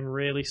 guys, I'm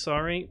really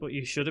sorry, but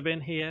you should have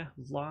been here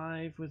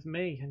live with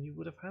me and you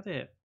would have had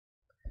it.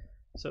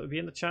 So it'll be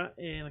in the chat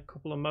in a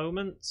couple of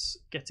moments.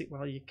 Get it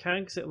while you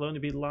can, because it'll only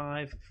be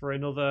live for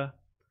another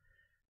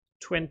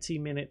 20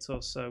 minutes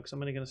or so, because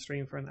I'm only going to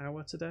stream for an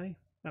hour today,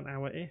 an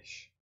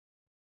hour-ish.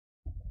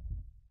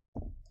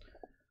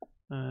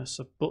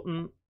 So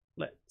button,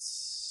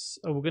 let's,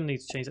 oh, we're going to need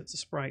to change that to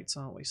sprites,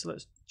 aren't we? So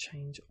let's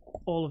change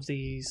all of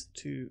these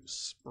to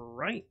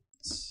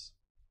sprites.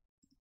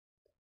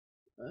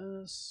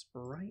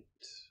 Sprite,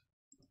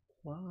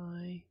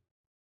 apply,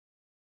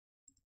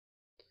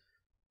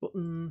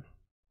 button,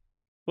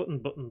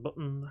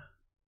 button,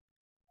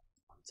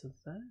 onto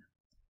there.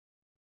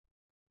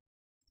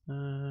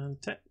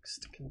 And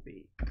text can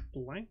be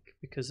blank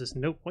because there's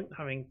no point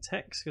having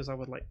text, because I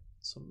would like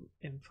some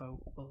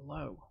info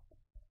below.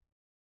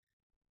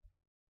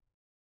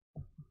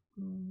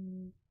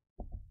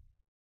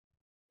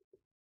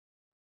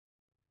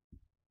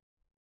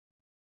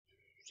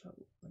 So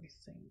let me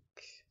think.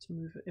 To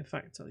move it, in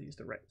fact, I'll use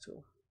the rect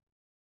tool. I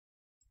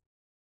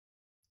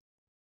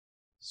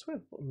swear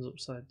the button's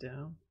upside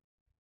down.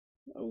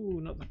 Oh,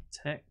 not the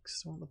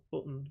text. I want the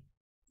button.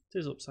 It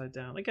is upside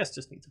down. I guess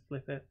just need to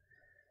flip it.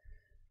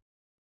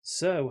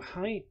 So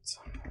height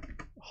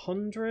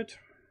 100.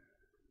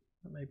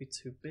 That may be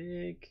too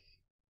big.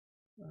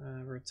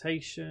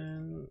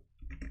 Rotation.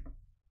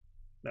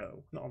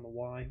 No, not on the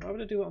Y. Why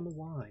would I do it on the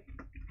Y?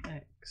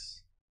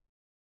 X.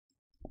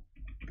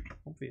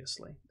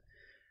 Obviously.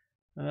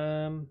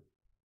 Okay.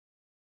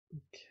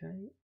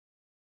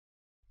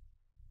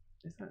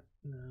 Is that,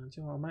 no, do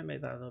you know what? I might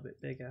make that a little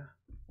bit bigger.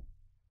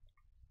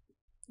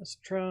 Let's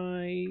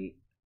try.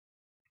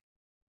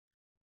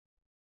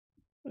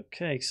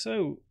 Okay,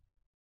 so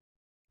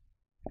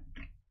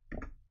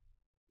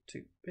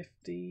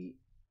 250.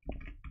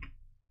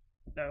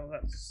 No,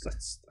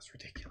 that's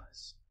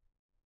ridiculous.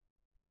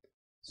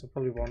 So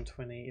probably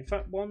 120. In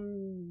fact,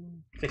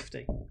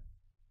 150.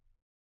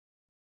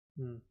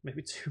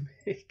 Maybe too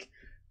big.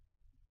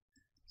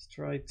 Let's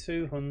try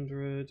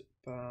 200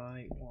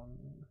 by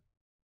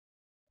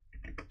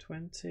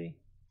 120.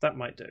 That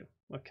might do.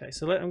 Okay,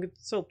 so I'm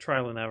still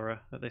trial and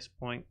error at this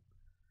point.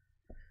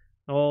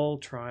 All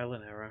trial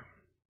and error.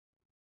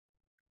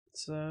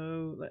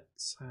 So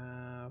let's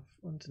have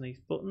underneath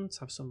buttons,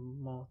 have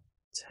some more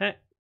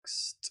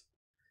text.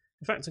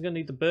 In fact, I'm going to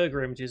need the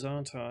burger images,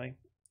 aren't I?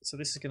 So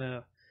this is going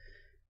to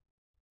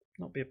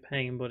not be a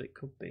pain, but it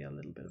could be a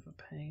little bit of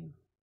a pain.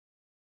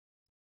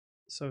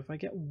 So if I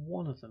get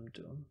one of them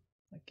done,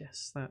 I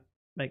guess that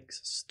makes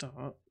a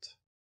start.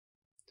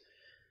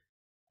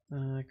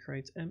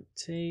 Create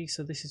empty.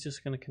 So this is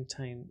just going to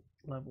contain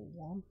level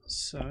 1.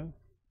 So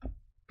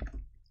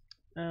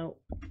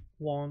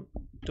L1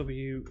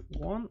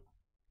 W1.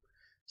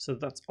 So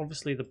that's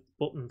obviously the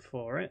button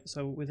for it.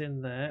 So within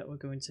there, we're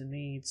going to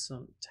need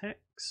some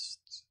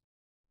text.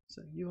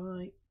 So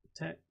UI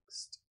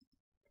text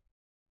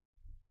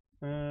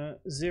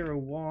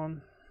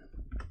 01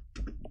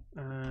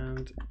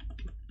 and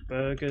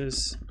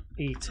burgers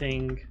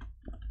eating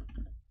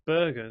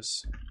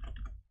burgers.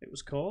 It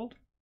was called,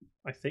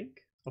 I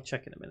think. I'll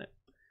check in a minute.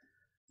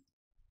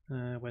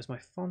 Where's my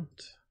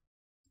font?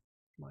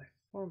 My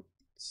font.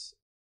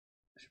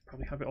 I should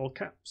probably have it all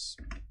caps.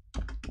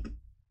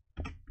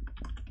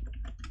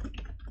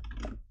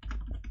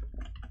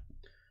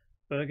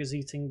 Burgers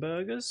eating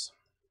burgers.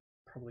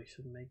 Probably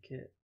should make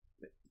it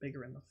a bit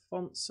bigger in the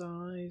font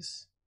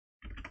size,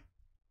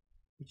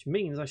 which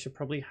means I should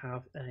probably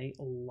have a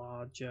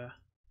larger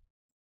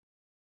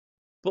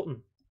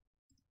button.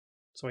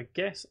 So I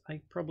guess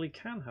I probably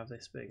can have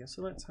this bigger.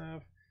 So let's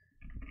have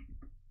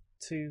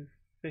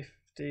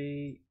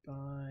 250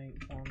 by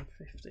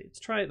 150. Let's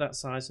try it that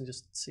size and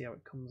just see how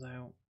it comes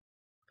out.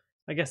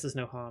 I guess there's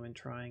no harm in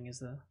trying, is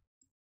there?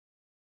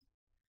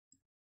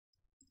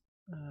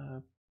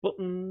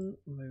 Button,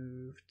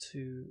 move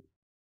to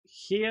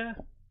here.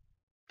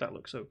 That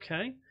looks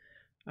okay.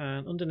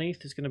 And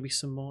underneath there's going to be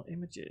some more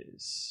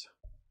images.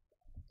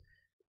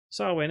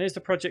 Sarwin, is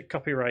the project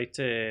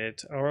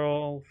copyrighted? Are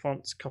all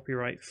fonts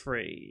copyright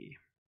free?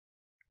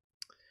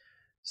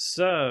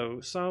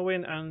 So,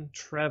 Sarwin and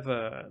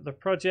Trevor, the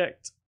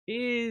project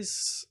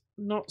is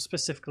not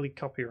specifically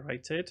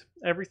copyrighted.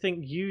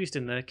 Everything used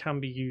in there can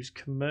be used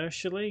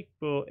commercially,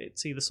 but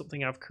it's either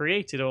something I've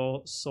created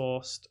or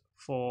sourced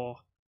for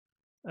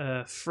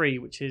free,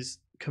 which is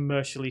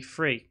commercially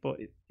free, but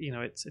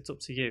it's up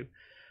to you.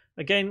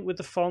 Again, with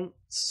the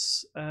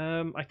fonts,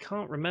 I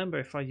can't remember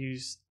if I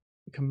used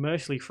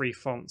commercially free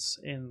fonts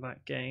in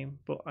that game,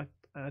 but I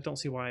don't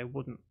see why I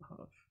wouldn't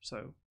have.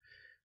 So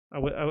I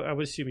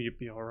would assume you'd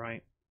be all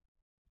right.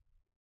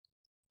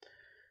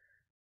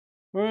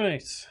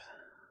 Right,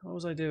 what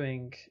was I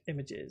doing?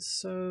 Images.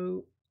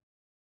 So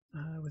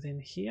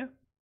within here,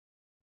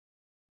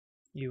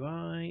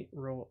 UI,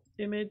 raw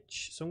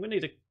image. So I'm going to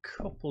need a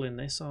couple in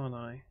this, aren't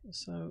I?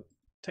 So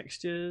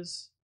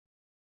textures,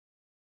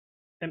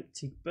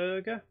 empty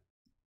burger.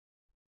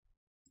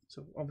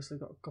 So obviously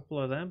got a couple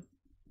of them.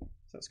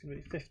 So that's going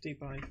to be 50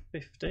 by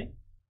 50.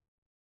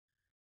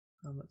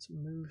 And let's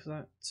move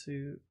that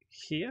to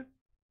here.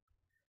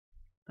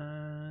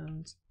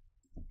 And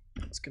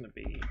it's going to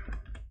be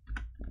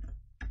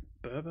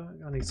burger.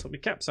 I need to sort my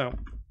caps out.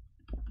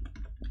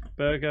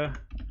 Burger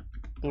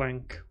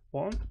blank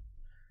 1.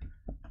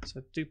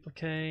 So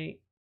duplicate,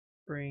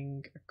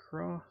 bring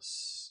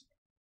across,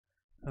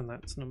 and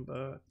that's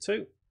number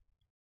 2.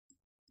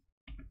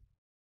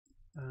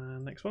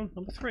 And next one,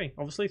 number 3.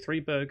 Obviously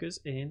 3 burgers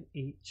in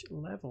each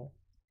level.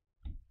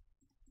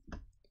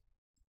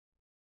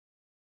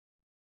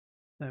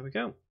 There we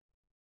go.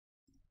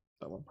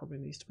 That one probably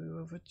needs to move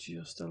over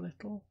just a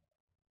little.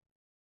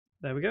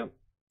 There we go.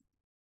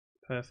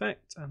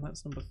 Perfect. And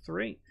that's number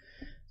 3.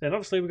 Then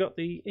obviously we've got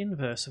the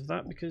inverse of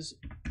that because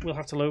we'll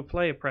have to load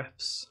player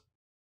prefs.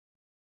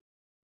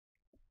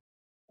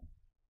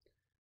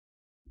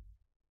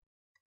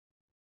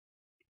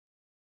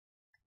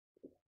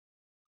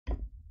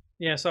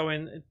 Yeah,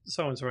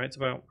 Someone's right. It's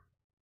about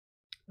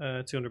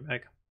 200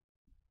 meg.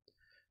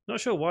 Not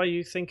sure why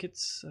you think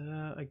it's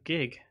a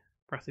gig,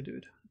 Prathy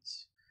Dude.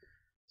 It's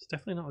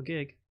definitely not a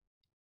gig.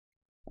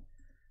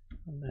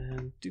 And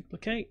then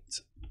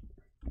duplicate.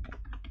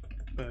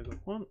 Burger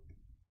 1.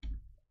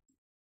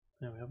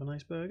 Now we have a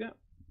nice burger.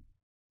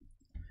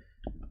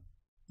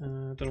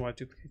 Don't know why I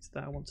duplicated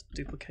that. I want to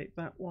duplicate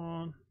that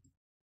one.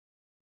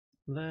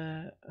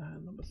 There.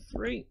 Number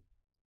 3.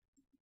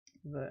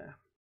 There.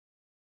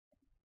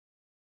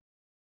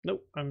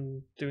 Nope,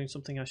 I'm doing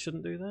something I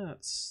shouldn't do there.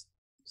 That's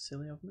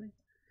silly of me.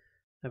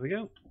 There we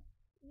go.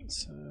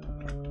 So,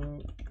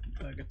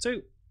 burger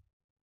 2.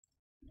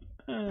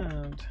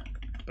 And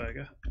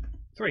burger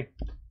 3.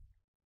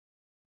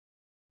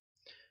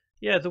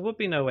 Yeah, there would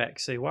be no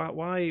exe.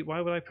 Why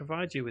would I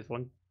provide you with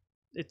one?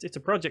 It's a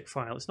project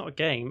file. It's not a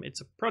game. It's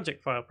a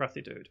project file,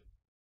 Prathy Dude.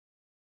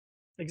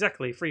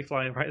 Exactly, free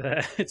flying right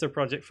there. It's a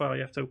project file.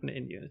 You have to open it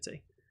in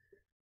Unity.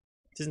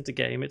 It isn't a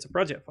game. It's a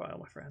project file,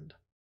 my friend.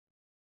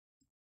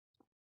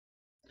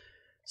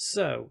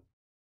 So,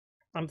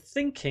 I'm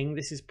thinking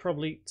this is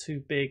probably too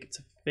big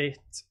to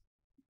fit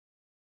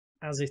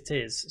as it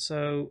is.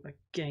 So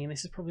again,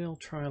 this is probably all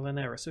trial and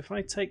error. So if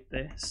I take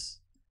this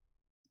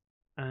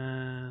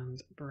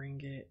and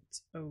bring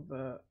it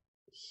over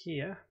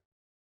here,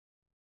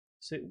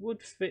 so it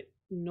would fit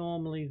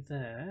normally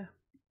there.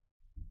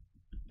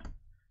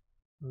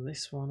 And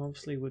this one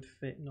obviously would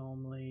fit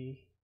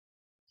normally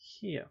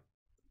here,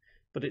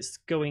 but it's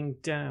going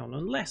down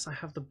unless I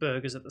have the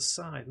burgers at the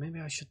side. Maybe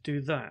I should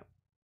do that.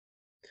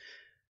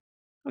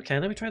 Okay,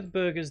 let me try the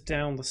burgers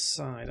down the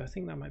side. I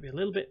think that might be a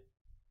little bit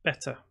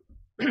better.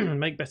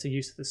 Make better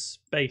use of the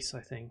space,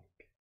 I think.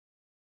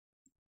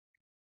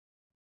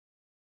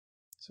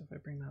 So if I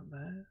bring that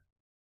there,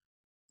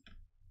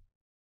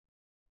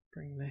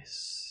 bring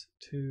this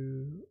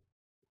to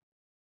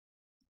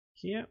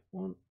here,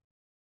 1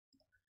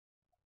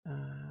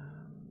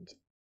 and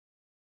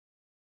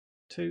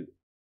 2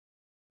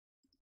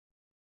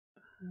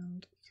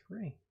 and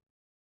 3.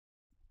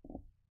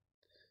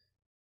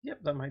 Yep,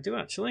 that might do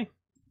actually.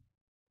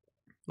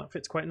 That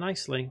fits quite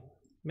nicely.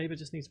 Maybe I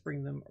just need to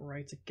bring them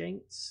right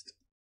against,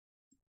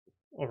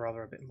 or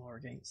rather a bit more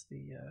against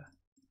the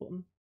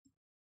button.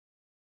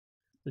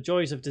 The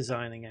joys of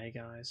designing, eh,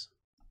 guys?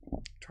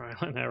 Trial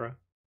and error.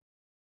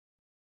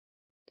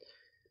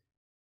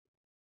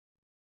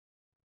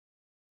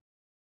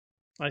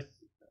 I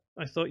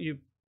thought you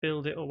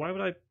build it, or why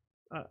would I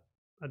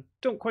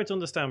don't quite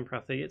understand,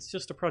 Prathy. It's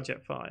just a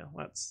project file.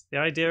 That's the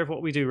idea of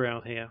what we do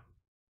around here.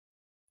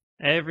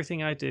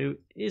 Everything I do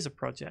is a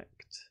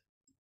project.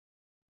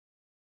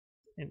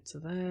 Into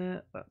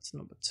there, that's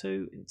number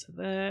 2, into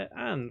there,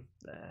 and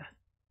there.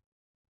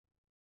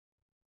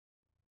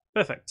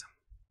 Perfect.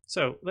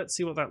 So let's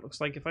see what that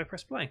looks like if I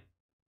press play.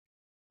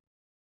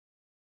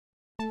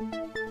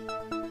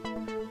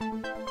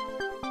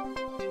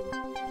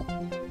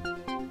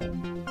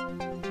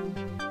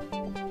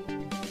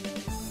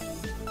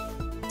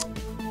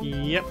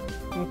 Yep,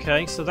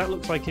 okay, so that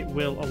looks like it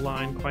will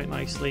align quite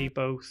nicely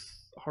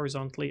both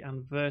horizontally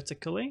and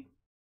vertically.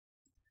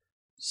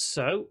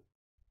 So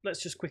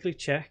let's just quickly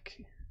check.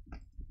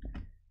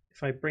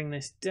 If I bring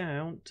this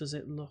down, does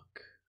it look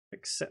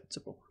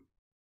acceptable?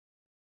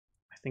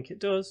 I think it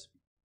does.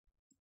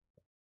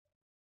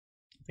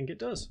 I think it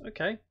does.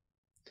 Okay.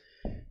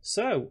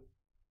 So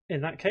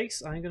in that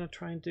case, I'm going to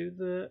try and do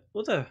the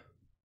other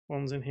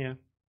ones in here.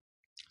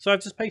 So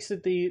I've just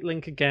pasted the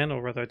link again,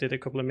 or rather I did a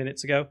couple of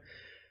minutes ago.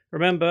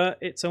 Remember,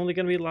 it's only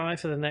going to be live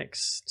for the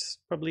next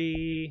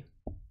probably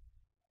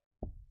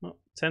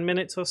 10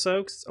 minutes or so,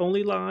 because it's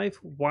only live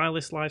while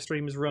this live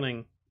stream is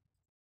running.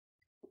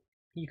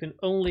 You can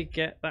only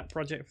get that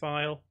project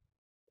file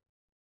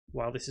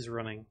while this is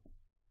running.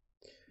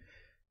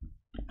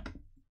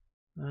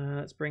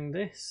 Let's bring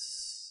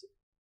this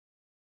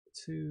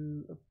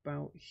to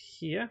about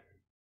here.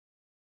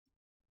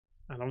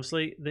 And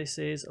obviously this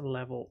is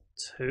level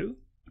 2.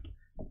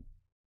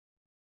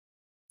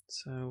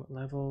 So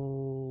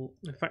level,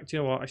 in fact, you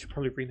know what, I should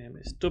probably rename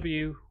this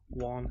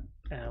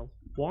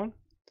W1L1.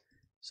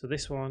 So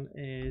this one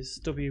is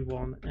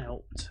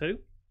W1L2,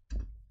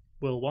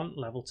 Will1,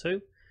 level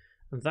 2.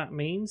 And that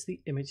means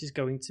the image is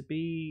going to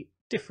be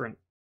different.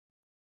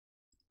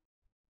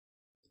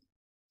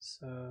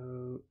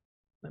 So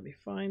let me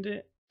find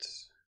it.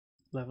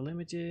 Level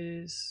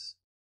images.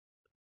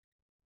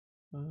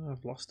 Oh,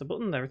 I've lost a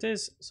button. There it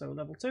is. So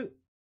level 2.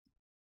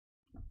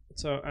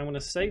 So I'm going to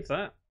save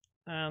that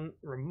and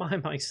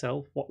remind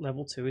myself what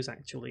level 2 is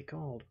actually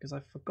called, because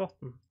I've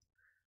forgotten.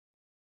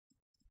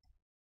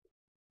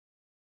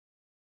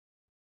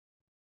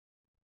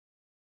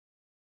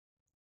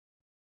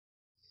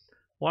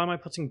 Why am I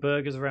putting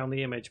burgers around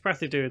the image?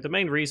 Practically do. The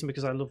main reason,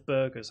 because I love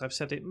burgers. I've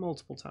said it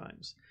multiple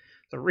times.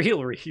 The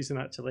real reason,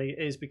 actually,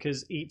 is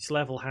because each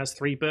level has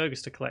 3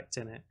 burgers to collect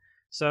in it.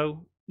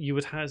 So you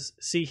would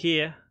see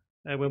here,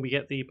 when we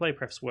get the play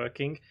prefs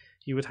working,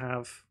 you would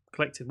have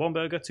collected 1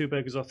 burger, 2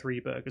 burgers, or 3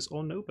 burgers,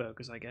 or no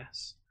burgers, I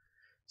guess.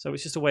 So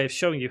it's just a way of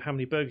showing you how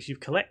many burgers you've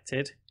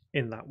collected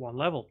in that one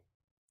level.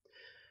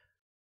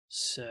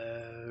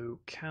 So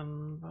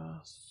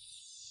canvas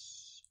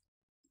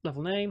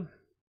level name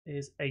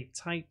is a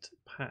tight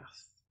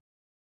path.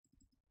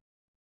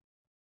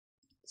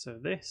 So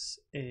this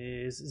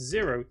is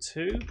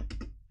 02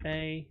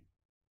 a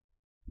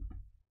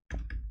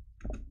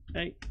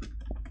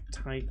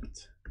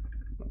tight,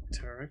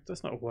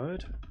 that's not a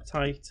word,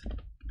 tight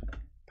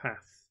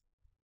path.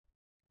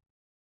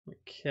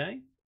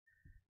 Okay,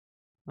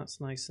 that's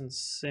nice and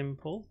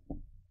simple.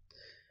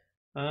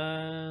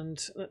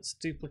 And let's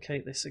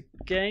duplicate this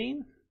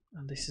again,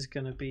 and this is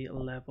going to be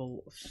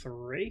level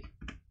 3.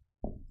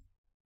 Let's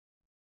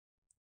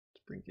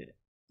bring it,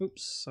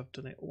 oops, I've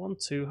done it 1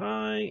 too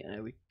high,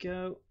 there we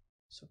go.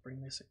 So bring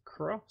this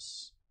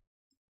across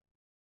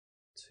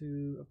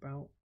to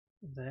about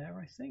there,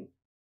 I think.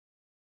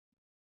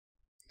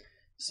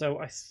 So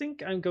I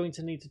think I'm going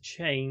to need to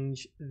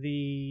change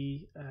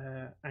the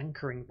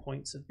anchoring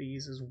points of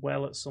these as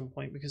well at some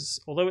point, because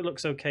although it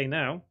looks okay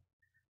now,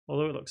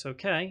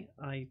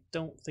 I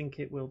don't think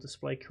it will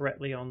display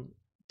correctly on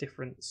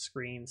different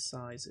screen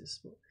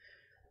sizes. But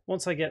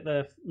once I get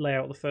the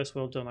layout of the first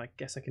world done, I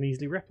guess I can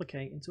easily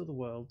replicate into other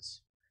worlds.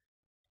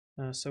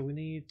 So we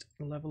need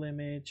level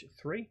image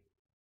 3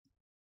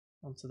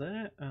 onto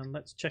there, and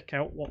let's check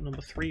out what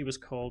number 3 was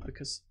called,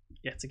 because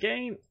yet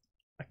again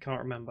I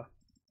can't remember.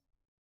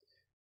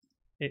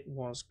 It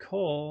was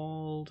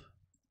called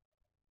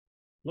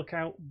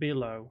Lookout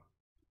Below.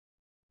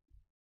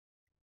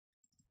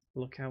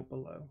 Lookout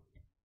Below.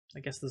 I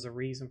guess there's a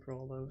reason for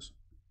all those.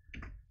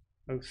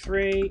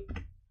 03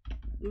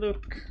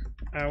 Look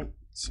Out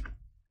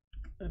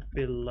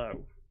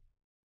Below.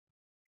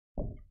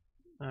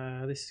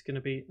 This is going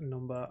to be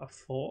number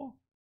 4.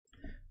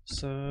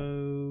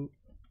 So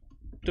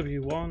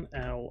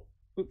W1L.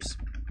 Oops.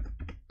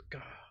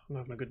 God, I'm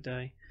having a good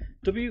day.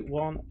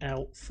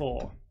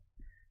 W1L4.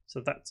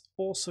 So that's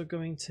also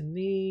going to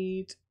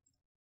need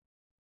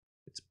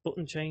its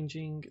button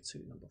changing to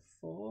number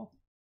 4.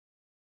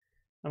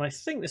 And I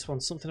think this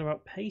one's something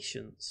about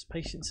patience.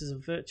 Patience is a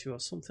virtue or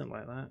something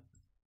like that.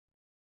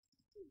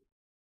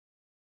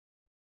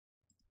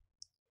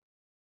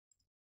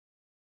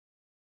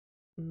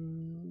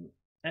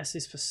 S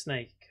is for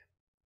snake.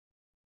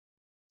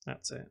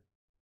 That's it.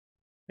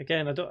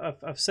 Again,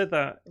 I've said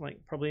that like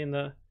probably in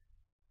the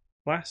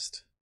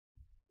last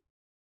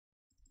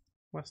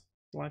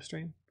live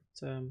stream.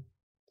 But,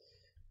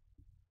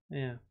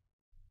 yeah.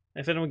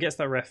 If anyone gets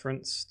that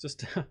reference,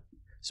 just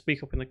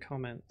speak up in the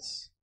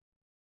comments.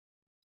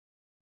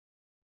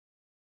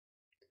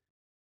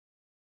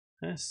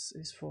 S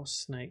is for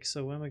snake.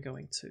 So when we're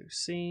going to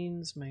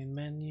scenes, main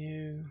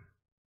menu.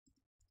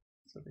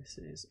 So this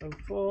is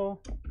 04.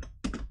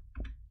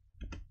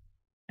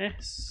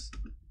 S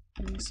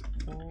is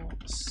for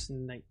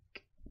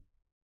snake.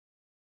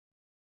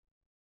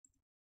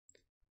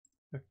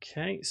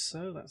 Okay,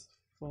 so that's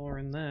 4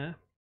 in there.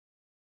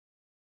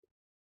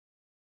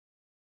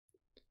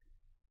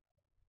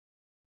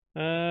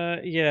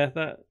 Yeah,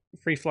 that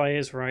free fly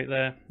is right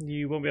there.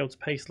 You won't be able to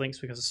paste links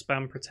because of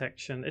spam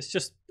protection.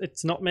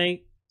 It's not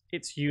me,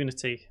 it's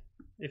Unity.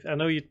 I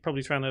know you're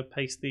probably trying to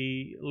paste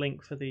the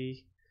link for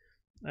the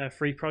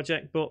free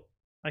project, but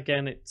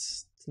again,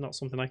 it's not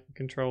something I can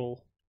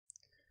control,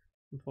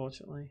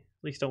 unfortunately.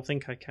 At least I don't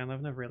think I can.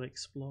 I've never really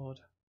explored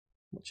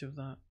much of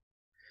that.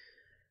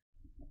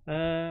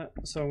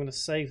 So I'm going to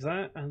save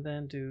that and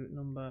then do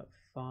number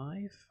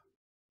 5.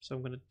 So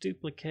I'm going to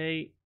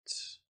duplicate.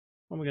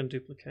 What am I going to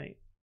duplicate?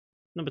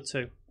 Number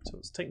 2. So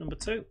let's take number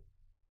 2,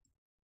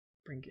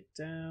 bring it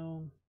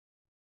down.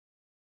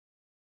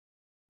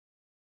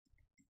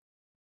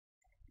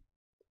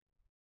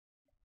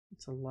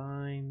 It's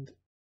aligned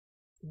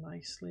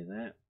nicely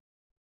there.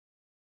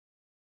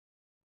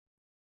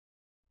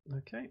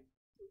 Okay,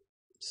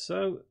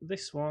 so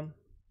this one,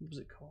 what was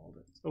it called?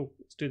 Oh,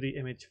 let's do the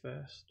image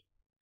first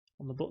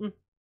on the button.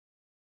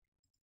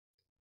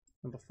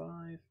 Number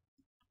 5.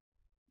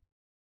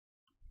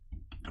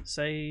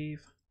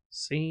 Save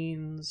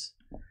scenes,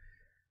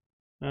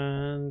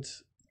 and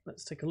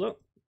let's take a look.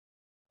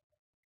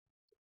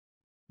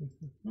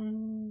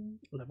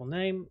 Level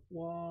name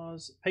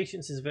was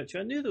Patience is a Virtue.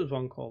 I knew there was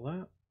one called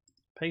that.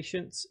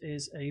 Patience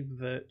is a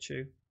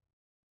virtue.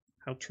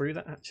 How true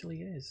that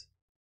actually is.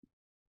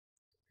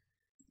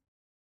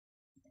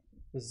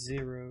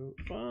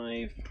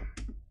 05.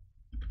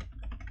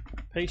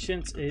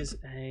 Patience is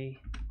a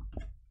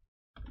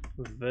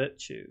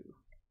virtue.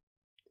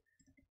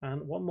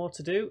 And one more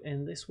to do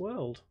in this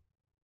world.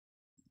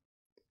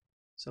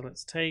 So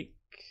let's take,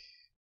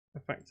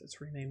 in fact, let's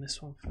rename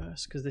this one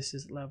first because this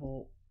is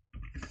level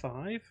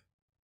 5.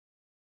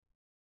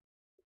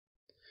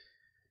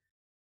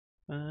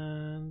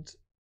 And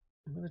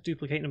I'm going to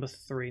duplicate number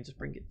 3 and just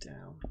bring it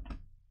down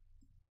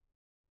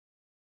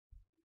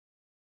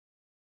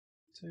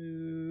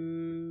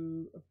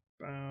to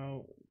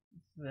about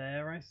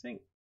there, I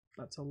think.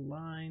 That's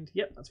aligned.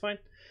 Yep, that's fine.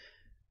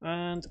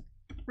 And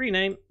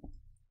rename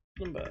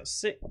number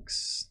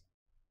 6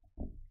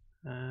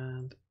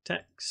 and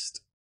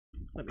text.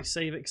 Let me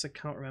save it because I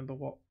can't remember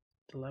what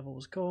the level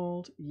was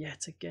called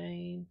yet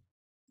again.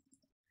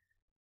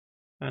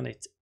 And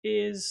it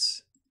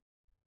is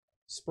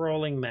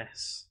Sprawling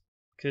Mess,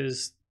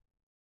 because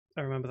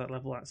I remember that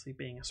level actually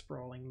being a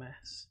sprawling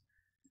mess.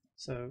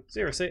 So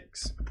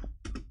 06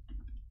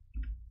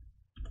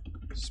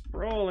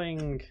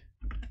 Sprawling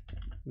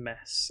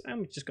Mess, and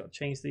we've just got to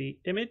change the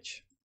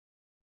image.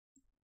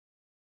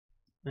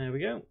 There we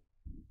go.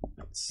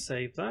 Let's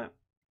save that.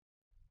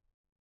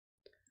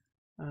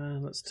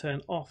 And let's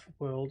turn off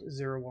World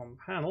 01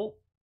 panel.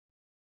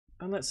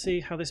 And let's see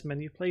how this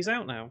menu plays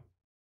out now.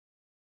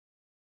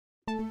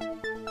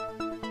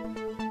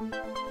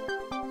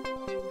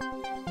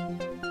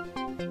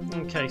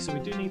 Okay, so we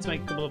do need to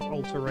make a couple of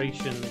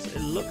alterations.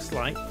 It looks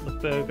like the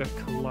burger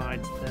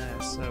collides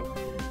there, so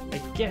I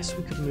guess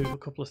we could move a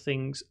couple of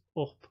things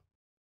up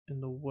in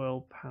the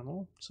world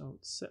panel. So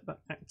let's set that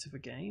active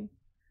again.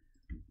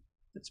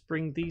 Let's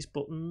bring these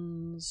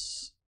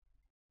buttons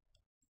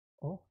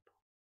up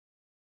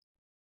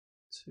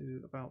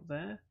to about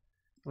there.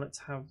 Let's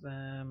have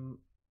them.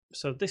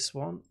 So this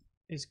one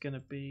is going to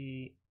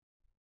be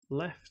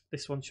left,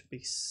 this one should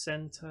be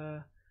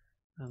center,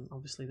 and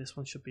obviously this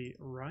one should be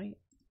right.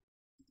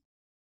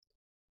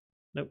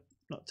 Nope,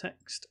 not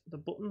text, the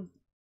button.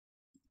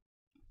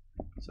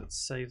 So let's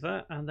save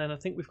that, and then I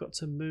think we've got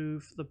to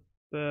move the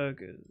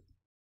burger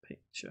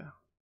picture.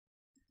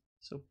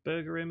 So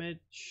burger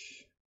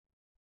image,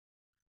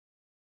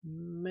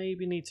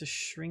 maybe need to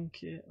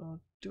shrink it, or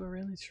do I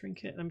really need to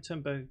shrink it? Let me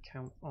turn burger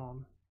count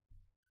on.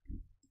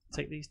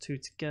 Take these two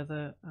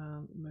together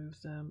and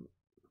move them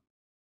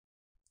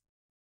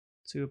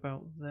to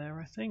about there,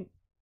 I think.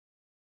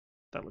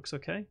 That looks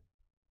okay.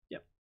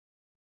 Yep.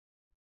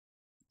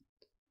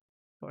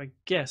 But I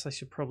guess I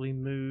should probably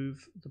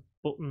move the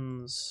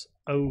buttons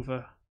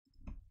over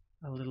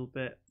a little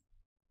bit.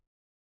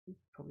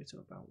 Probably to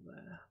about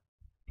there.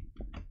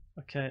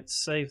 Okay, let's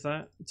save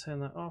that, turn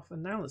that off,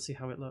 and now let's see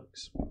how it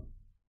looks.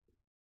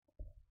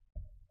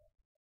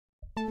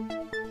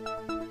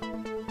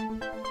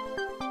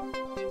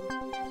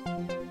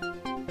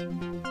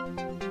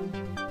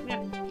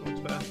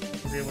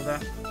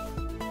 That.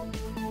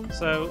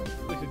 So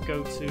we could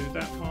go to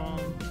that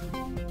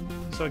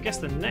one. So I guess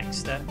the next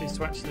step is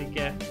to actually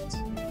get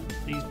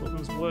these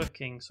buttons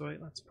working. So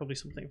that's probably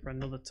something for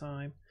another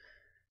time.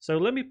 So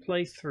let me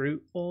play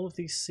through all of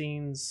these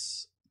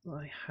scenes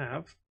I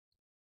have,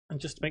 and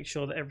just to make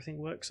sure that everything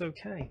works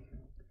okay.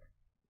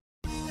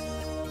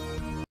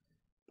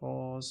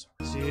 Pause,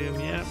 resume,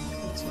 yeah,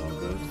 it's all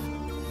good.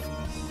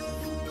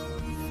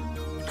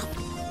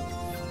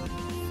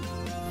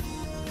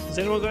 Has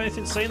anyone got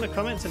anything to say in the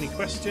comments? Any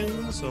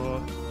questions, or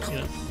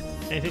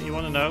anything you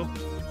want to know?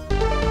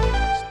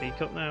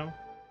 Speak up now.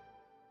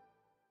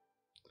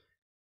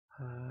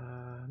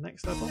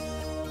 Next level.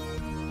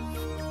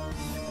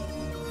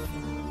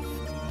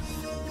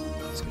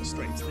 Let's go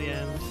straight to the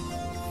end.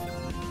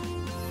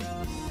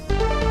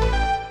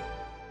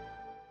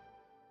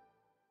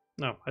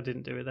 No, I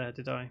didn't do it there,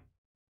 did I?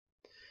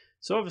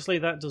 So obviously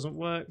that doesn't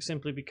work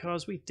simply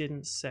because we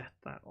didn't set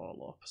that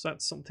all up. So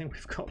that's something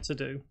we've got to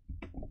do.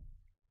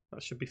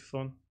 That should be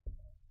fun.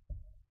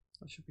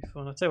 That should be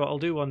fun. I'll tell you what, I'll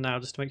do one now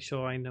just to make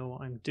sure I know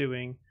what I'm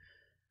doing.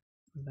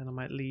 And then I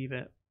might leave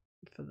it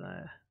for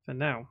there for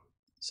now.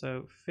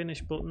 So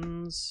finish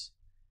buttons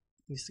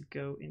needs to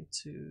go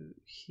into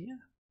here,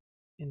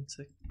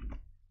 into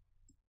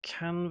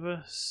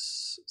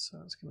canvas. So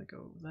it's going to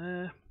go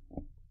there.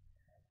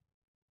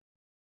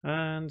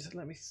 And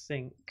let me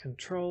think,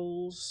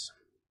 controls.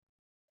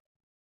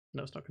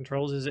 No, it's not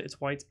controls, is it? It's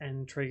white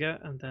end trigger,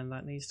 and then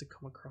that needs to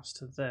come across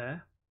to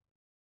there.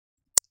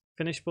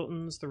 Finish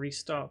buttons, the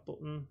restart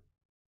button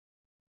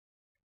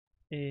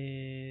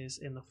is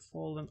in the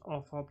fallen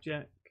off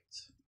object.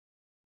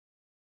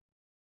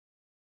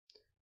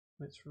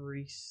 Let's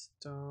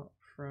restart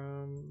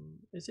from,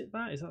 is it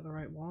that? Is that the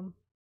right one?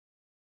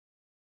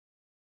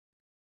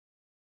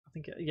 I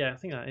think, yeah, I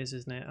think that is,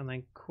 isn't it? And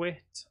then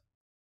quit.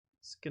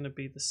 It's going to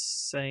be the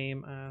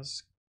same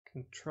as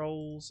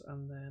controls,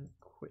 and then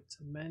quit to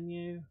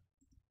menu.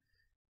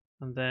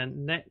 And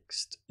then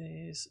next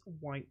is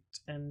white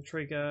end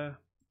trigger.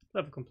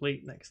 Level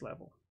complete, next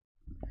level.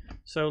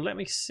 So let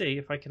me see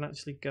if I can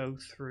actually go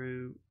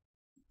through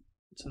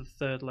to the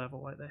third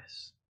level like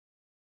this.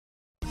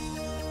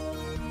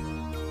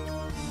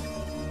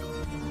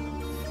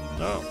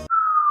 Oh.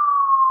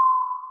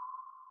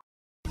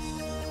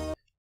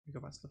 We go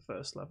back to the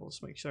first level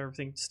to make sure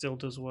everything still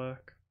does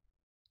work.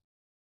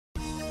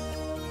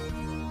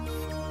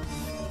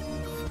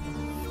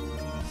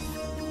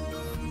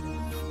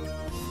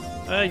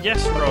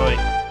 Yes, Roy.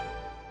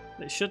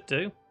 It should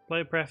do.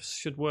 Player prefs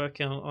should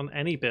work on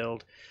any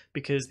build,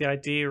 because the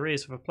idea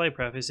is with a player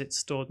pref is it's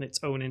stored in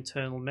its own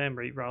internal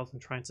memory rather than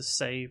trying to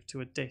save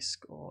to a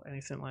disk or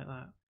anything like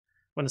that.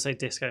 When I say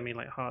disk, I mean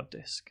like hard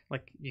disk,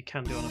 like you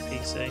can do on a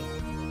PC.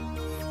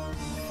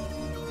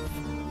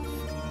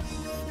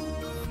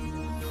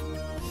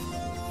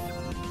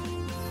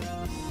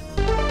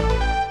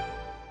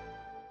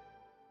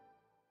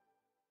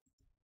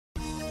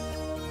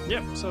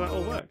 Yep, so that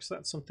all works.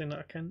 That's something that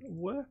I can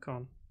work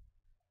on.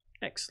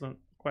 Excellent.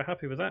 Quite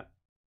happy with that.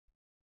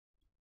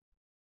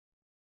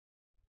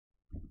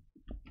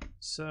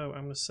 So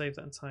I'm going to save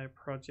that entire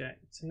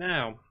project.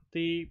 Now,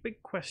 the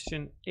big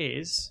question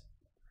is,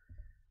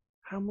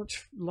 how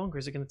much longer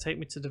is it going to take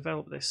me to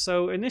develop this?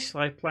 So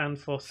initially I planned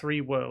for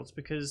 3 worlds,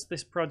 because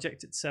this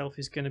project itself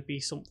is going to be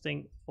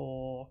something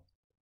for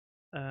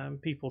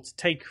people to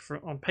take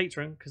on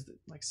Patreon, because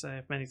like I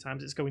say many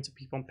times, it's going to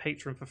people on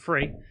Patreon for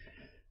free.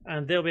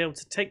 And they'll be able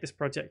to take this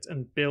project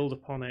and build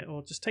upon it,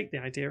 or just take the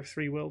idea of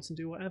 3 worlds and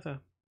do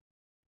whatever.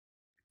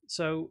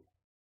 So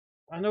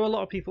I know a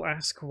lot of people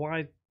ask,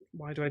 why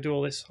do I do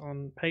all this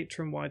on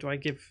Patreon? Why do I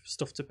give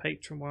stuff to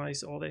Patreon? Why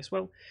is all this?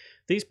 Well,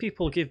 these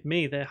people give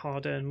me their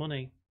hard-earned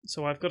money,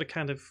 so I've got to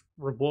kind of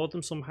reward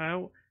them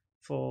somehow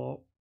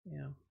for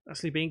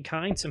actually being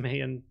kind to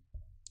me and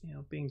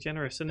being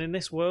generous. And in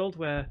this world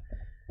where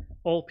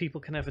all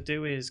people can ever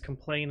do is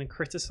complain and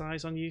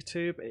criticize on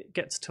YouTube, it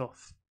gets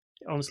tough.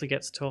 It honestly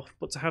gets tough.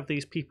 But to have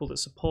these people that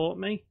support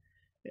me,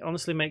 it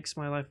honestly makes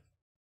my life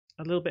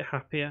a little bit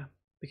happier.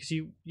 because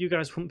you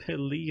guys wouldn't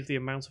believe the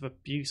amount of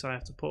abuse I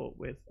have to put up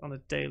with on a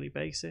daily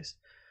basis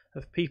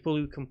of people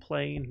who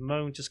complain,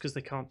 moan just because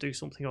they can't do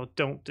something or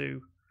don't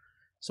do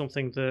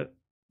something that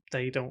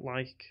they don't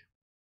like.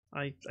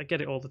 I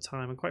get it all the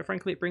time, and quite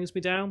frankly, it brings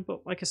me down.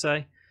 But like I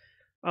say,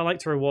 I like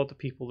to reward the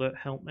people that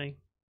help me.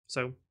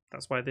 So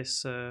that's why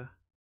this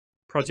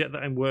project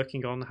that I'm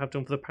working on, have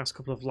done for the past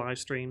couple of live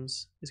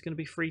streams, is going to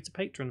be free to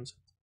patrons.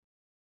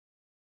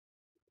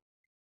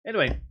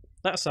 Anyway,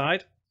 that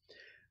aside,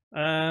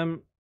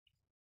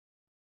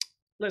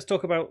 let's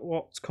talk about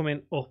what's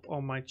coming up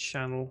on my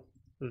channel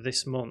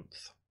this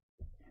month.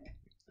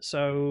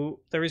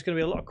 So there is going to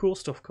be a lot of cool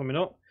stuff coming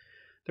up.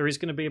 There is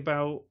going to be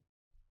about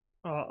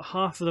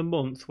half of the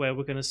month where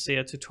we're going to see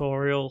a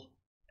tutorial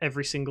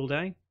every single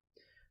day.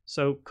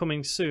 So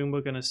coming soon,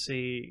 we're going to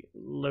see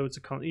loads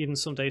of content. Even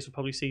some days we'll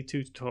probably see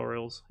 2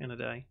 tutorials in a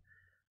day.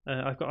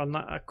 I've got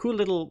a cool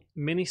little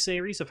mini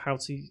series of how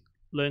to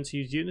learn to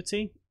use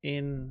Unity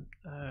in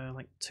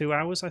like 2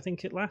 hours, I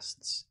think it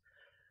lasts.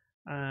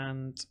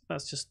 And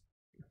that's just,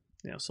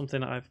 you know,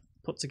 something that I've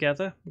put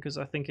together because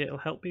I think it'll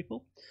help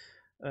people.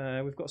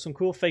 We've got some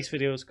cool face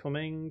videos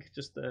coming,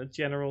 just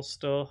general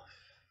stuff.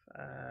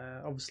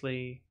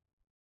 Obviously,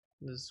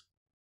 there's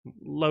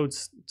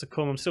loads to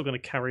come. I'm still going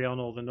to carry on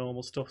all the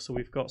normal stuff. So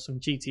we've got some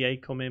GTA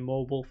coming,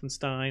 more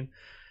Wolfenstein,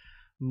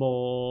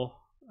 more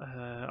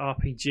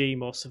RPG,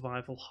 more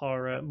survival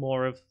horror,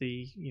 more of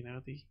the, you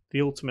know,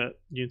 the ultimate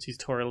Unity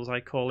tutorial, as I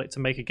call it, to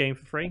make a game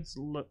for free.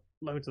 So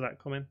loads of that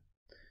coming.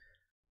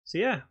 So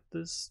yeah,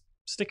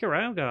 stick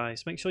around,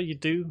 guys. Make sure you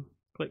do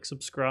click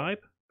subscribe,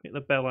 hit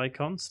the bell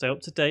icon, stay up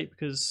to date,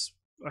 because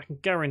I can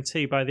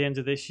guarantee by the end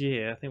of this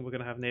year, I think we're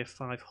going to have near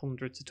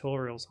 500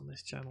 tutorials on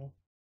this channel.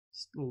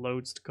 There's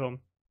loads to come.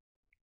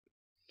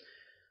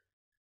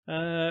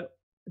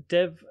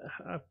 Forgive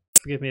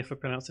me if I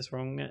pronounce this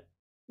wrong.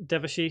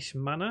 Devashish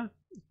Mana,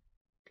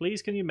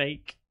 please can you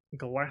make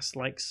glass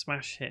like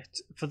smash hit?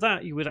 For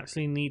that, you would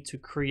actually need to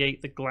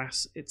create the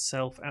glass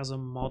itself as a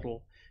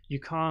model. You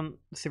can't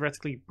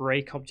theoretically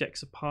break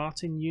objects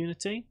apart in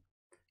Unity.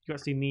 You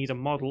actually need a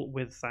model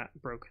with that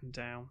broken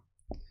down.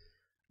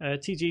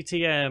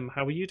 TGTM,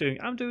 how are you doing?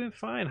 I'm doing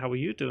fine. How are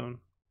you doing?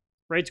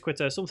 Rage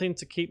Quitter, something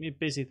to keep me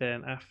busy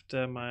then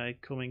after my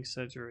coming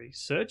surgery.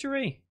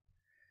 Surgery?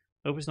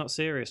 Hope it's not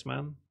serious,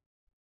 man.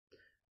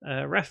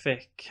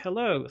 Refik,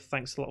 hello.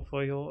 Thanks a lot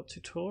for your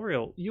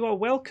tutorial. You are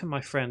welcome,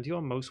 my friend. You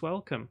are most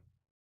welcome.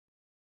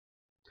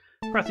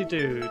 Pratty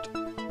Dude,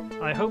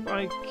 I hope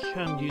I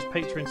can use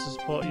Patreon to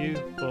support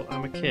you, but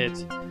I'm a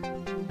kid.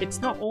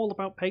 It's not all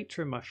about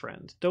Patreon, my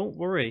friend. Don't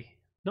worry.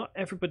 Not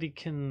everybody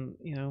can,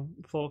 you know,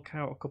 fork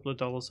out a couple of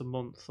dollars a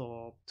month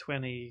or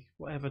 20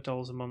 whatever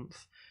dollars a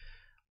month.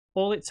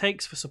 All it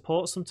takes for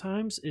support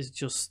sometimes is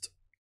just,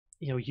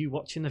 you know, you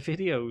watching the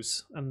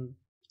videos and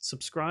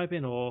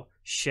subscribing or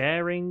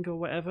sharing or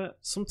whatever.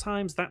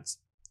 Sometimes that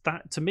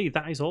to me,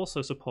 that is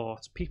also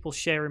support. People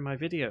sharing my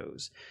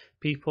videos,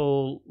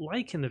 people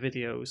liking the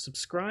videos,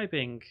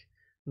 subscribing.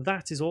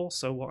 That is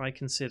also what I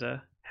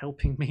consider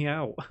helping me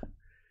out.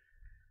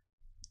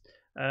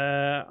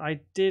 I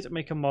did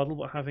make a model,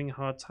 but having a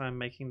hard time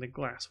making the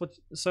glass.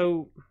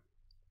 So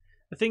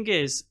the thing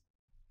is,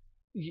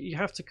 you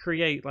have to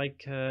create,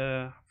 like,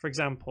 for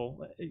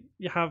example,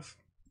 you have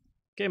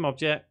game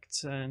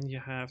object and you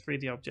have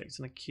 3D objects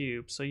and a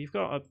cube. So you've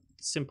got a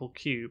simple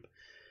cube,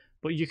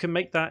 but you can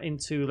make that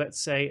into,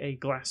 let's say, a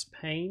glass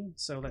pane.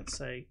 So let's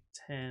say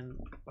 10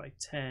 by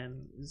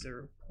 10,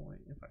 0.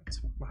 In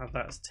fact, we'll have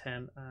that as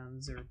 10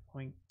 and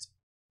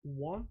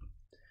 0.1.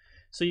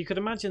 So you could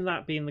imagine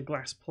that being the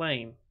glass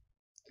plane.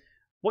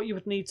 What you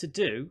would need to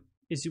do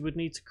is you would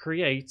need to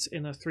create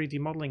in a 3D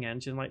modeling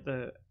engine like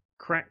the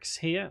cracks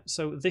here.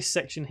 So this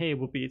section here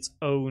will be its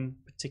own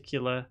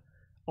particular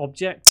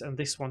object, and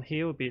this one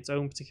here will be its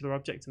own particular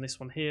object, and this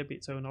one here will be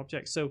its own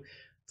object. So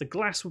the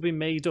glass will be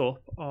made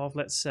up of,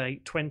 let's say,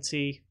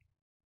 20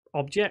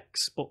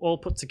 objects, but all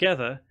put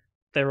together,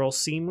 they're all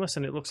seamless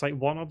and it looks like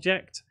one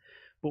object.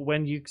 But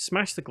when you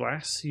smash the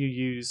glass, you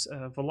use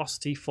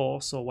velocity,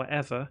 force, or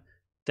whatever,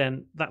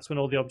 then that's when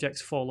all the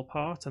objects fall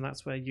apart, and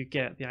that's where you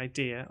get the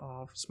idea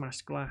of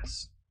smashed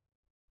glass.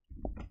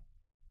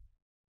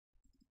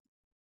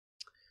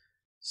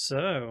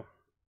 So,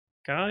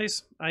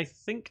 guys, I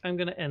think I'm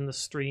going to end the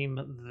stream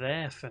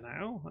there for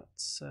now.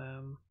 That's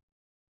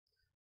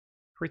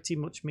pretty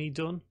much me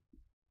done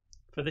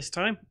for this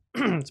time.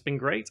 It's been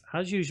great,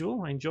 as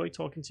usual. I enjoy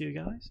talking to you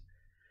guys.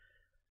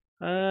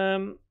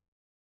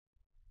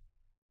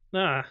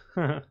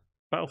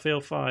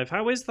 Battlefield 5.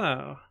 How is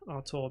that,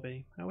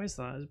 Torby? How is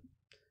that?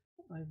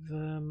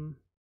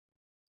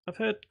 I've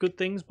heard good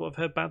things, but I've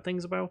heard bad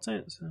things about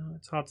it, so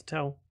it's hard to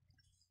tell.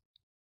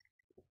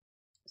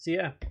 So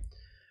yeah,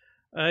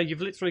 you've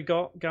literally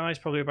got, guys,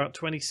 probably about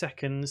 20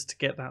 seconds to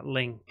get that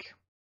link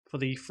for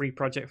the free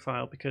project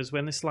file, because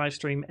when this live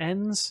stream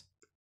ends,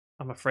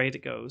 I'm afraid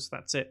it goes.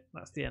 That's it.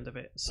 That's the end of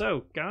it.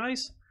 So,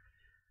 guys,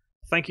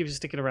 thank you for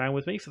sticking around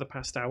with me for the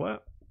past hour.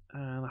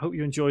 And I hope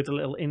you enjoyed the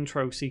little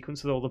intro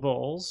sequence with all the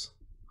balls.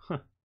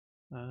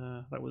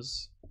 That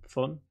was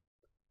fun.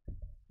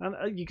 And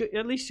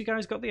at least you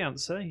guys got the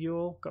answer. You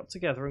all got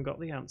together and got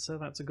the answer.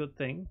 That's a good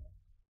thing.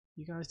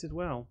 You guys did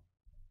well.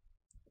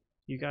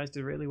 You guys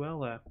did really well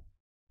there.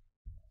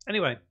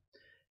 Anyway,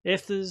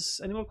 if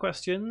there's any more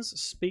questions,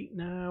 speak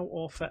now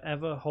or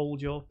forever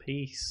hold your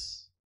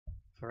peace.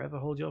 Forever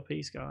hold your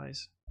peace,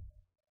 guys.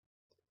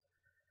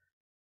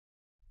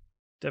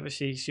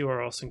 Devashish, you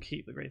are awesome.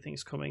 Keep the great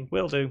things coming.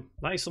 Will do.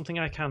 That is something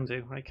I can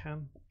do. I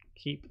can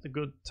keep the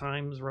good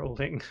times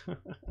rolling.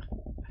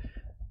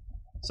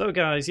 So,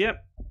 guys,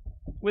 yep.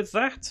 With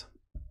that,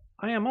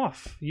 I am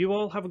off. You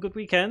all have a good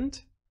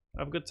weekend.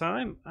 Have a good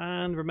time.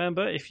 And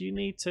remember, if you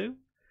need to,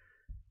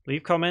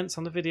 leave comments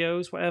on the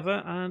videos,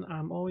 whatever. And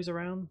I'm always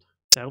around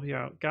to help you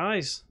out.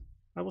 Guys,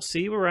 I will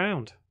see you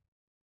around.